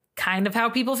kind of how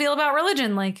people feel about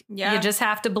religion. Like you just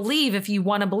have to believe if you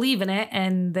want to believe in it.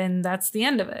 And then that's the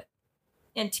end of it.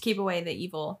 And to keep away the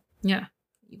evil. Yeah.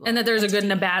 Evil And that there's entity. a good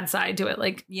and a bad side to it.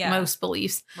 Like most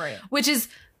beliefs. Right. Which is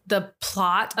the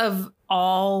plot of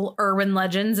all urban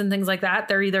legends and things like that.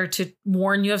 They're either to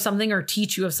warn you of something or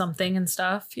teach you of something and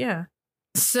stuff. Yeah.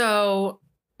 So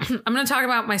I'm going to talk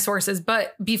about my sources,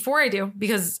 but before I do,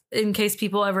 because in case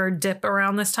people ever dip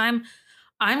around this time,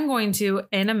 I'm going to,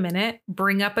 in a minute,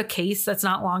 bring up a case that's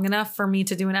not long enough for me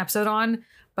to do an episode on,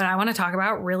 but I want to talk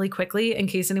about really quickly in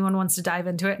case anyone wants to dive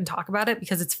into it and talk about it,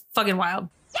 because it's fucking wild.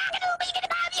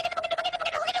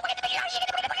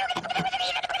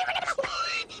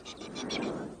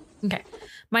 Okay.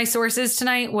 My sources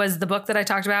tonight was the book that I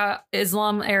talked about,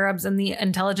 Islam, Arabs, and the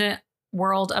Intelligent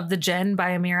World of the Djinn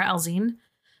by Amira Alzine.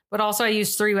 But also I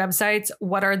used 3 websites.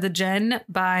 What Are the Djinn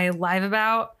by Live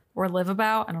About or Live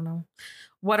About? I don't know.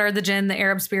 What Are the Djinn, the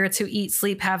Arab spirits who eat,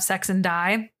 sleep, have sex, and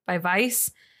die by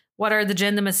Vice. What Are the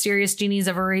Djinn, the mysterious genies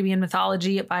of Arabian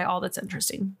mythology by All That's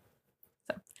Interesting.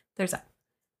 So there's that.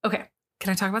 Okay.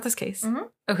 Can I talk about this case? Mm-hmm.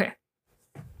 Okay.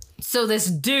 So this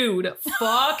dude,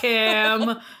 fuck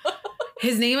him.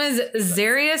 His name is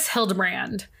Zarius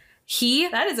Hildebrand.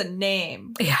 That is a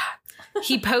name. Yeah.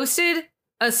 He posted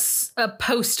a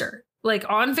poster, like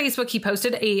on Facebook. He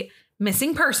posted a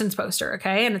missing persons poster.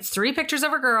 Okay. And it's 3 pictures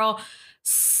of a girl,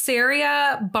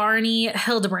 Saria Barney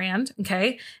Hildebrand.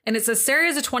 Okay. And it says Saria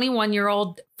is a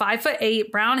 21-year-old, 5'8",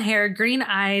 brown haired, green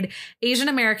eyed Asian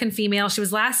American female. She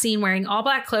was last seen wearing all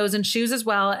black clothes and shoes as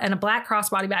well, and a black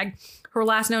crossbody bag. Her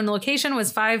last known location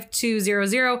was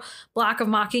 5200 block of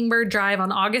Mockingbird Drive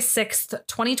on August 6th,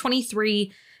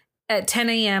 2023 at 10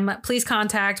 a.m. Please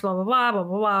contact blah, blah, blah, blah,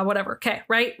 blah, blah, whatever. Okay.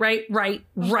 Right.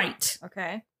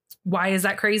 Okay. Why is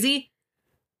that crazy?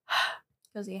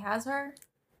 Because he has her?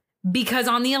 Because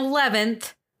on the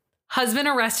 11th, husband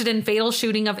arrested in fatal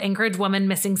shooting of Anchorage woman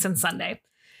missing since Sunday.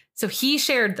 So he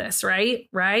shared this, right?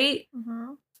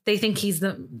 Mm-hmm. They think he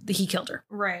killed her.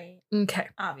 Right. Okay.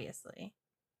 Obviously.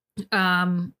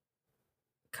 Come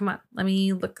on. Let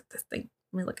me look at this thing.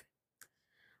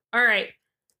 All right.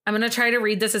 I'm going to try to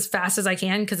read this as fast as I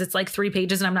can because it's like 3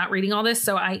 pages and I'm not reading all this.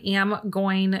 So I am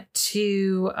going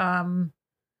to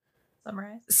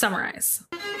summarize.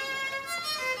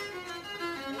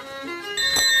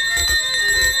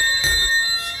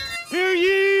 Hear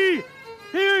ye!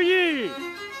 Hear ye!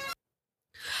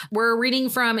 We're reading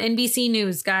from NBC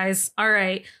News, guys. All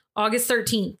right. August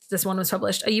 13th, this one was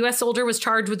published. A U.S. soldier was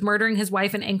charged with murdering his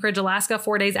wife in Anchorage, Alaska,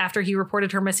 4 days after he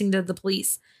reported her missing to the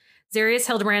police. Zarius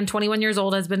Hildebrand, 21 years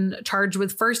old, has been charged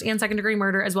with first and second degree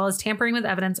murder, as well as tampering with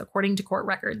evidence, according to court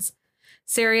records.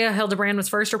 Saria Hildebrand was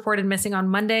first reported missing on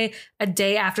Monday, a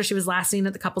day after she was last seen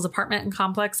at the couple's apartment and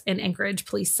complex in Anchorage,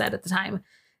 police said at the time.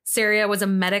 Saria was a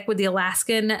medic with the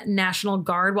Alaskan National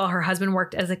Guard while her husband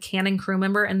worked as a cannon crew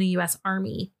member in the U.S.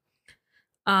 Army.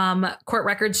 Court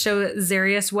records show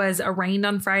Zarius was arraigned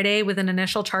on Friday with an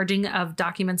initial charging of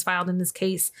documents filed in this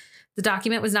case. The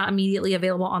document was not immediately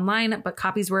available online, but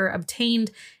copies were obtained,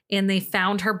 and they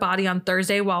found her body on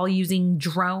Thursday while using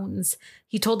drones.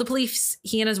 He told the police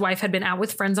he and his wife had been out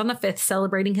with friends on the 5th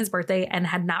celebrating his birthday and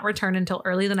had not returned until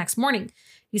early the next morning.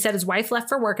 He said his wife left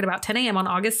for work at about 10 a.m. on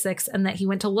August 6th and that he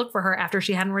went to look for her after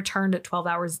she hadn't returned 12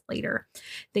 hours later,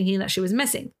 thinking that she was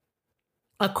missing.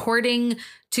 According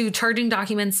to charging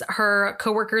documents, her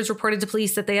coworkers reported to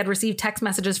police that they had received text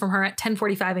messages from her at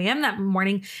 10:45 a.m. that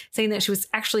morning saying that she was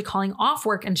actually calling off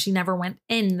work and she never went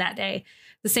in that day.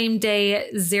 The same day,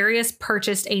 Zarius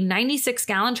purchased a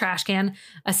 96-gallon trash can,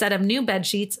 a set of new bed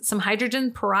sheets, some hydrogen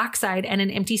peroxide, and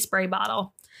an empty spray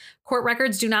bottle. Court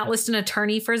records do not list an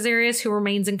attorney for Zarius, who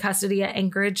remains in custody at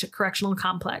Anchorage Correctional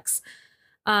Complex.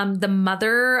 The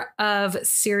mother of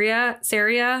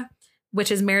Saria,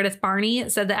 which is Meredith Barney,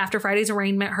 said that after Friday's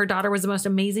arraignment, her daughter was the most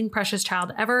amazing, precious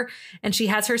child ever, and she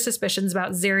has her suspicions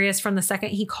about Zarius from the second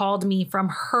he called me from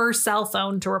her cell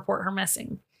phone to report her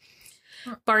missing.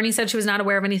 Barney said she was not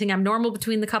aware of anything abnormal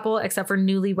between the couple except for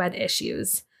newlywed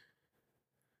issues.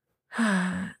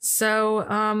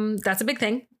 So that's a big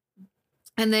thing.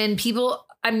 And then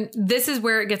this is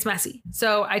where it gets messy.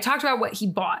 So I talked about what he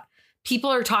bought.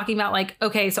 People are talking about like,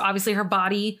 okay, so obviously her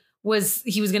body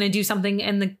he was going to do something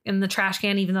in the trash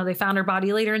can, even though they found her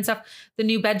body later and stuff. The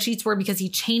new bed sheets were because he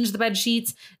changed the bed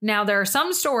sheets. Now there are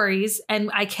some stories, and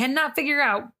I cannot figure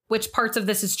out which parts of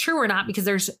this is true or not because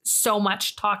there's so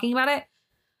much talking about it.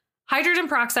 Hydrogen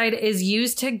peroxide is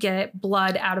used to get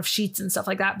blood out of sheets and stuff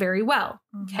like that very well.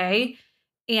 Mm-hmm. Okay.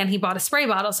 And he bought a spray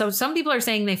bottle. So some people are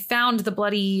saying they found the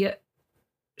bloody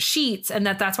sheets and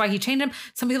that's why he changed them.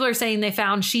 Some people are saying they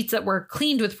found sheets that were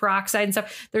cleaned with peroxide and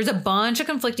stuff. There's a bunch of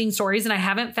conflicting stories, and I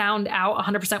haven't found out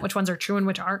 100% which ones are true and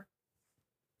which aren't.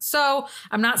 So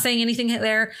I'm not saying anything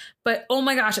there, but oh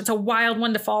my gosh, it's a wild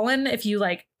one to fall in if you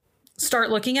like start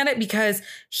looking at it, because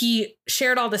he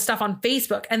shared all this stuff on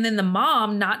Facebook, and then the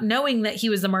mom, not knowing that he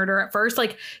was the murderer at first,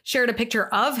 like shared a picture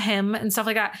of him and stuff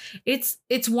like that. It's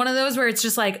one of those where it's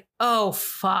just like, oh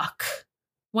fuck.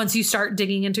 Once you start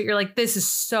digging into it, you're like, this is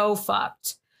so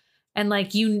fucked. And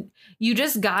like, you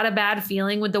just got a bad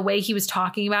feeling with the way he was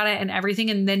talking about it and everything.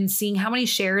 And then seeing how many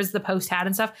shares the post had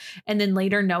and stuff. And then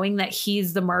later knowing that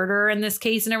he's the murderer in this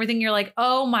case and everything. You're like,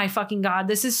 oh my fucking God,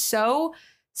 this is so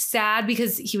sad,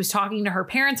 because he was talking to her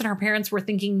parents and her parents were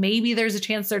thinking maybe there's a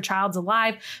chance their child's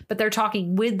alive, but they're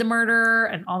talking with the murderer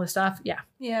and all this stuff. Yeah.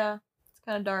 Yeah. It's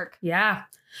kind of dark. Yeah.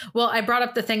 Well, I brought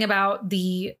up the thing about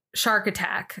the shark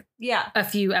attack. Yeah. A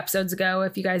few episodes ago.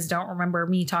 If you guys don't remember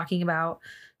me talking about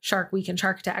Shark Week and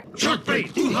Shark Attack. Shark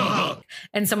bait!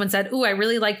 And someone said, ooh, I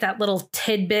really like that little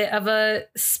tidbit of a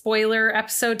spoiler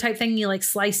episode type thing you like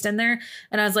sliced in there.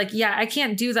 And I was like, yeah, I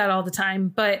can't do that all the time,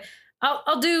 but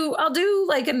I'll do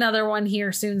like another one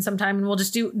here soon sometime, and we'll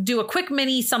just do a quick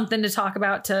mini something to talk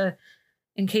about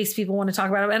in case people want to talk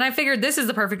about it. And I figured this is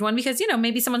the perfect one because,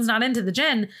 maybe someone's not into the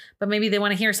Djinn, but maybe they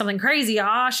want to hear something crazy.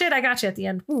 Ah, shit, I got you at the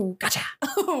end. Ooh, gotcha.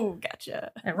 Oh,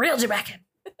 gotcha. I reeled you back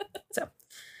in. So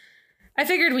I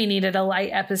figured we needed a light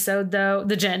episode, though.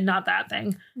 The Djinn, not that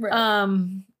thing.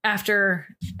 Right. After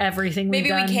everything we've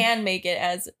done. Maybe we can make it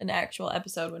as an actual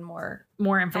episode when more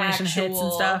information hits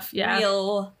and stuff. Yeah.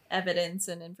 Real evidence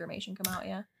and information come out.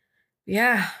 Yeah.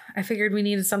 Yeah. I figured we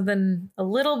needed something a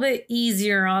little bit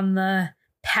easier on the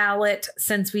palette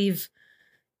since we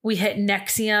hit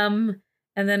Nexium,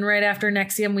 and then right after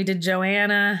Nexium we did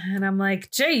Joanna, and I'm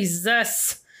like,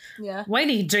 Jesus. Yeah. We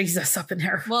need Jesus up in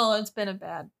here. Well, it's been a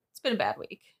bad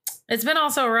week. It's been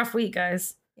also a rough week,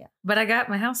 guys. Yeah. But I got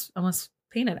my house almost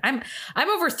painted. I'm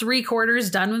over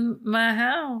 3/4 done with my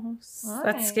house. Nice.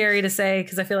 That's scary to say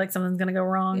because I feel like something's gonna go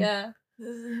wrong. Yeah.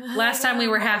 Last time we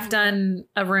were half done,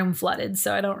 a room flooded,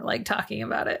 so I don't like talking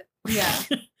about it. Yeah.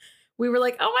 We were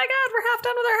like, oh my God, we're half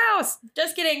done with our house.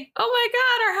 Just kidding. Oh my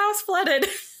God, our house flooded.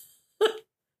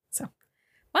 So,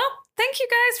 well, thank you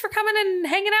guys for coming and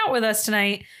hanging out with us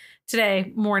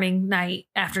today, morning, night,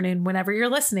 afternoon, whenever you're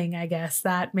listening. I guess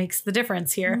that makes the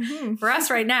difference here. Mm-hmm. For us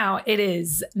right now, it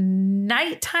is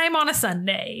nighttime on a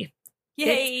Sunday.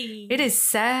 Yay. It is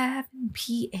 7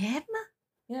 p.m.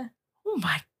 Yeah. Oh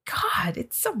my God,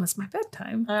 it's almost my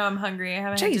bedtime. Oh, I'm hungry. I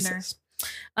haven't had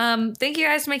dinner. Thank you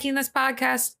guys for making this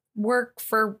podcast work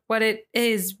for what it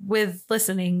is with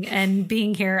listening and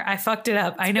being here. I fucked it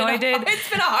up. I know I did. It's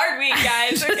been a hard week,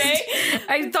 guys. Okay.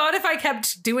 I thought if I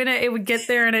kept doing it, it would get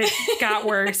there, and it got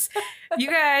worse. You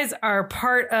guys are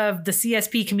part of the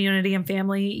CSP community and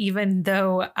family, even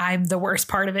though I'm the worst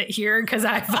part of it here because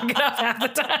I fuck it up half the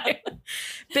time.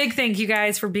 Big thank you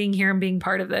guys for being here and being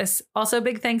part of this. Also,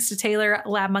 big thanks to Taylor,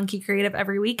 Lab Monkey Creative,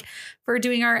 every week for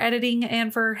doing our editing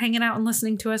and for hanging out and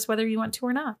listening to us, whether you want to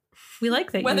or not. We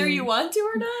like that. Whether you want to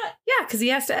or not. Yeah, because he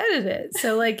has to edit it.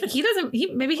 So like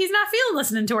maybe he's not feeling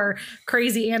listening to our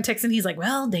crazy antics, and he's like,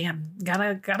 well, damn,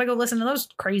 gotta go listen to those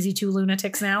crazy two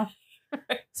lunatics now.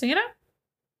 So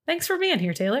thanks for being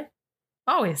here, Taylor.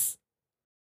 Always.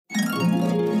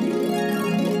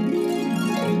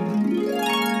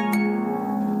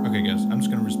 Okay, guys, I'm just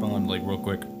gonna respond like real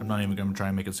quick. I'm not even gonna try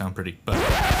and make it sound pretty, but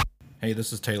hey,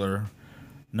 this is Taylor.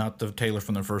 Not the Taylor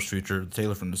from the first feature, the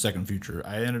Taylor from the second feature.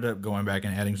 I ended up going back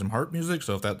and adding some harp music,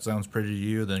 so if that sounds pretty to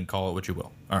you, then call it what you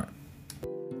will. All right.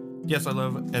 Yes, I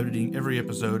love editing every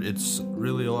episode. It's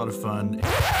really a lot of fun.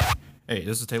 Hey,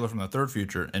 this is Taylor from the third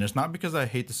feature, and it's not because I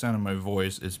hate the sound of my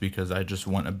voice, it's because I just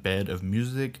want a bed of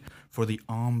music for the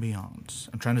ambiance.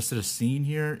 I'm trying to set a scene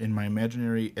here in my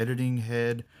imaginary editing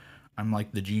head. I'm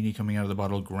like the genie coming out of the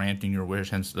bottle, granting your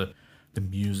wish, hence the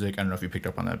music. I don't know if you picked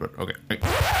up on that, but okay.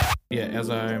 Yeah, as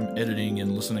I'm editing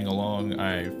and listening along,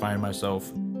 I find myself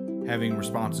having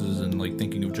responses and like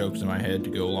thinking of jokes in my head to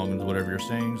go along with whatever you're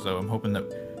saying. So I'm hoping that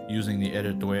using the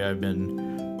edit the way I've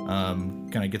been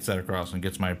kind of gets that across and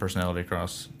gets my personality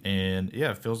across. And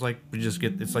yeah, it feels like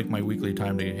it's like my weekly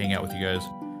time to hang out with you guys,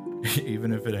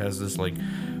 even if it has this like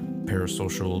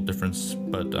parasocial difference,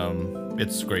 but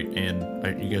it's great,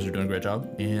 and you guys are doing a great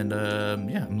job. And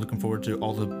yeah, I'm looking forward to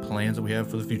all the plans that we have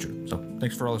for the future. So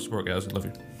thanks for all the support, guys. I love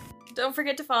you. Don't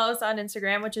forget to follow us on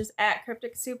Instagram, which is at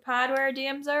Cryptic Soup Pod, where our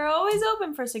DMs are always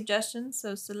open for suggestions,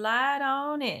 so slide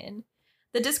on in.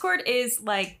 The Discord is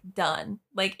like done.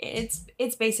 Like it's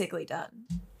basically done.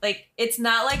 Like it's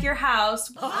not like your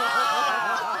house. Look at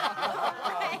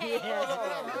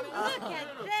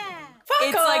that.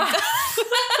 It's like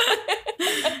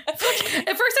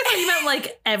At first I thought you meant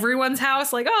like everyone's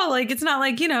house, like, oh, like it's not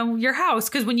like, you know, your house,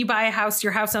 because when you buy a house,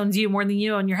 your house owns you more than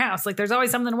you own your house. Like there's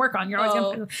always something to work on. You're always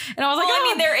gonna, and I was like, I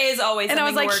mean, there is always and I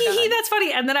was like, hee, that's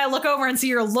funny. And then I look over and see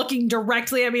you're looking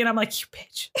directly at me, and I'm like, you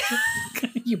bitch.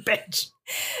 You bitch.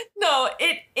 No,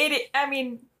 I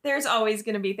mean, there's always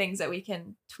gonna be things that we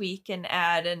can tweak and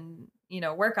add and, you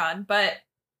know, work on, but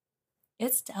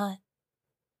it's done.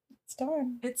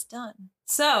 It's done.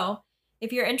 So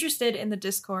if you're interested in the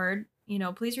Discord, you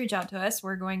know, please reach out to us.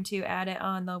 We're going to add it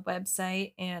on the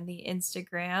website and the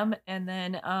Instagram. And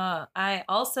then I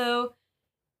also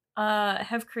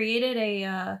have created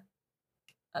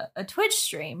a Twitch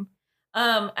stream.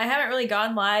 I haven't really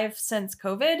gone live since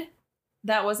COVID.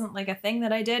 That wasn't like a thing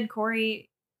that I did. Corey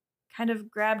kind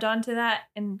of grabbed onto that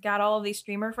and got all of these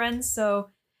streamer friends. So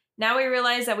now we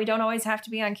realize that we don't always have to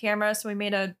be on camera. So we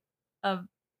made a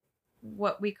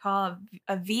what we call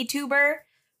a VTuber,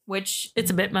 which it's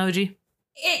a Bitmoji.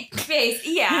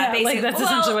 Basically. Like that's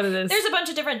essentially what it is. There's a bunch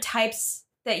of different types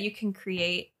that you can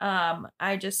create.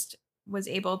 I just was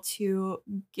able to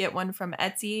get one from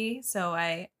Etsy, so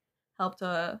I helped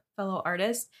a fellow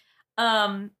artist.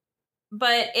 But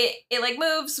it like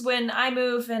moves when I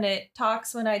move, and it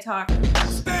talks when I talk.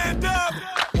 Stand up!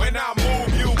 When I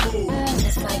move, you move.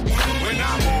 Just like that. When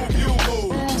I move, you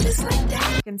move. Just like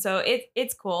that. And so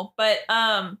it's cool. But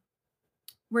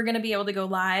we're gonna be able to go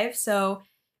live. So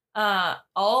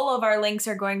all of our links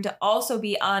are going to also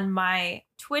be on my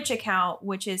Twitch account,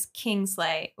 which is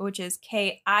Kingslay, which is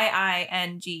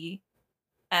KIINGSLAY.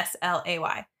 There's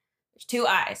 2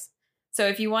 I's. So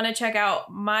if you want to check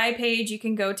out my page, you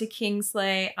can go to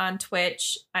Kingslay on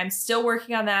Twitch. I'm still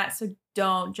working on that, so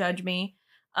don't judge me.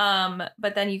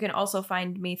 But then you can also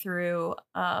find me through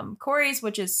Corey's,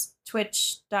 which is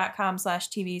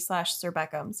twitch.com/TV/Sir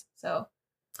Beckham's. So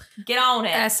get on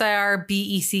it.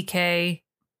 SIRBECK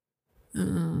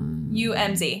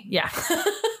UMZ. Yeah.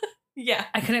 Yeah.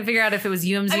 I couldn't figure out if it was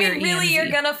UMZ or EMZ. Really, you're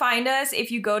gonna find us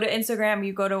if you go to Instagram,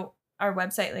 you go to our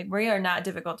website. Like, we are not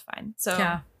difficult to find. So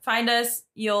yeah. Find us.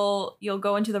 You'll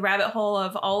go into the rabbit hole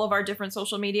of all of our different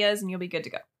social medias, and you'll be good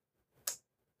to go.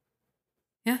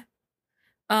 Yeah.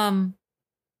 I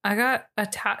got a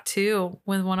tattoo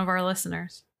with one of our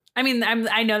listeners. I mean,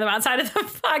 I know them outside of the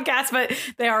podcast, but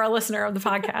they are a listener of the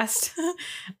podcast.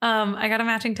 I got a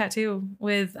matching tattoo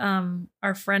with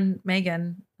our friend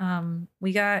Megan.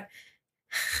 We got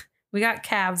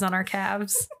calves on our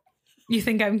calves. You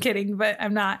think I'm kidding, but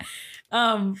I'm not.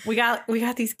 We got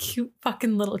these cute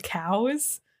fucking little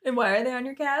cows. And why are they on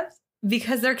your calves?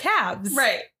 Because they're calves,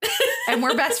 right? And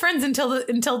we're best friends until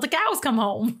the cows come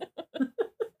home.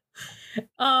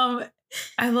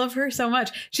 I love her so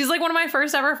much. She's like one of my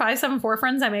first ever 574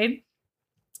 friends I made.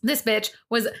 This bitch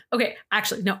was okay.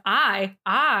 Actually, no, I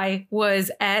was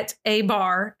at a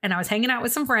bar and I was hanging out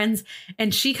with some friends,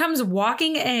 and she comes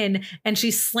walking in and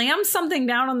she slams something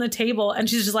down on the table, and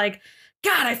she's just like,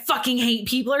 God, I fucking hate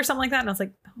people, or something like that. And I was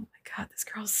like, oh my God, this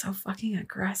girl's so fucking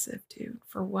aggressive, dude.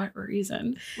 For what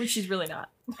reason? Which she's really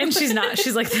not. And she's not.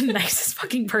 She's like the nicest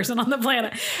fucking person on the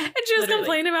planet. And she was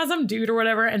complaining about some dude or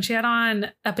whatever. And she had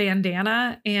on a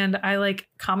bandana, and I like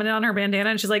commented on her bandana,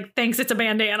 and she's like, thanks, it's a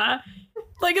bandana.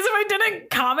 Like as if I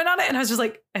didn't comment on it. And I was just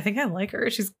like, I think I like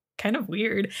her. She's kind of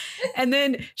weird. And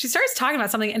then she starts talking about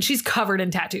something, and she's covered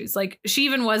in tattoos. Like she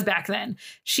even was back then.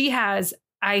 She has,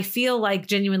 I feel like,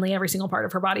 genuinely every single part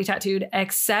of her body tattooed,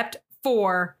 except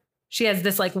for she has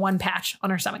this like one patch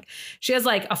on her stomach. She has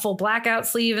like a full blackout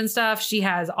sleeve and stuff. She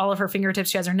has all of her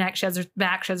fingertips. She has her neck. She has her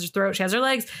back. She has her throat. She has her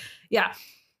legs. Yeah.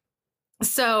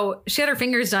 So she had her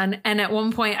fingers done. And at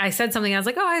one point I said something. I was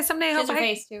like, oh, someday I hope she has her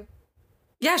face too.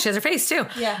 Yeah, she has her face too.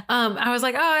 Yeah. I was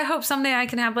like, oh, I hope someday I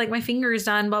can have like my fingers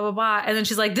done, blah, blah, blah. And then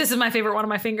she's like, this is my favorite one of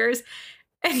my fingers.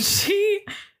 And she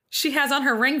has on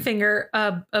her ring finger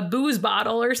a booze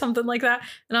bottle or something like that.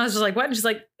 And I was just like, what? And she's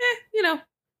like, you know,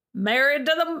 married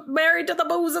to the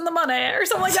booze and the money or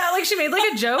something like that. Like she made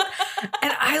like a joke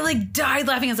and I like died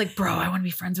laughing. I was like, bro, I want to be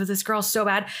friends with this girl so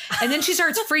bad. And then she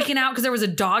starts freaking out because there was a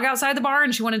dog outside the bar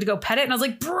and she wanted to go pet it. And I was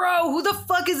like, bro, who the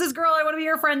fuck is this girl? I want to be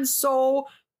her friend so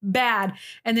bad.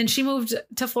 And then she moved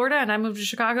to Florida and I moved to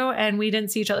Chicago and we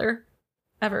didn't see each other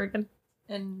ever again.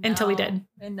 Until we did.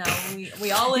 And now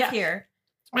we all live here.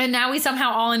 And now we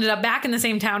somehow all ended up back in the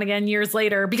same town again years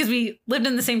later because we lived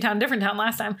in the same town, different town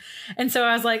last time. And so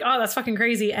I was like, oh, that's fucking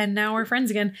crazy. And now we're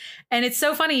friends again. And it's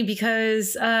so funny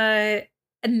because 90%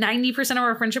 of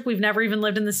our friendship, we've never even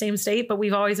lived in the same state, but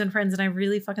we've always been friends. And I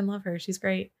really fucking love her. She's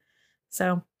great.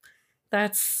 So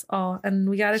that's all. And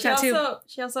we got a tattoo.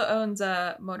 She also owns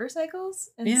motorcycles.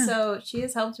 And so she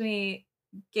has helped me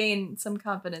gain some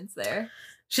confidence there.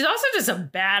 She's also just a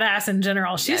badass in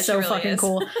general. She's so really fucking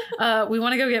cool. We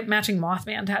want to go get matching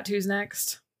Mothman tattoos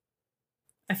next.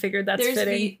 I figured that's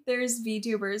fitting. There's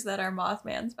VTubers that are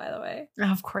Mothmans, by the way.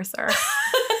 Oh, of course there are.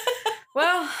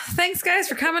 Well, thanks guys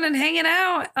for coming and hanging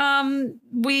out.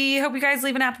 We hope you guys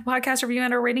leave an Apple Podcast review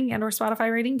and or rating and or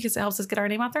Spotify rating because it helps us get our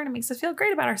name out there and it makes us feel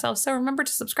great about ourselves. So remember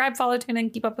to subscribe, follow, tune in,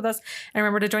 keep up with us. And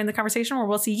remember to join the conversation where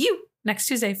we'll see you next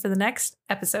Tuesday for the next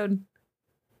episode.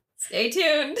 Stay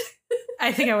tuned.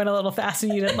 I think I went a little fast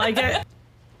and you didn't like it.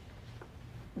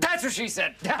 That's what she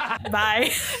said.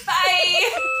 Bye.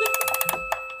 Bye.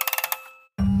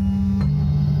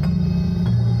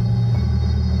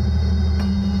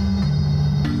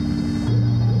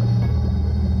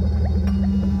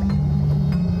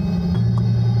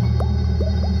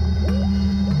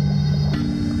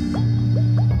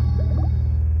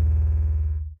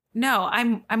 No,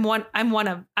 I'm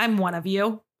one of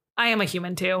you. I am a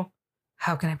human too.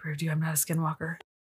 How can I prove to you I'm not a skinwalker?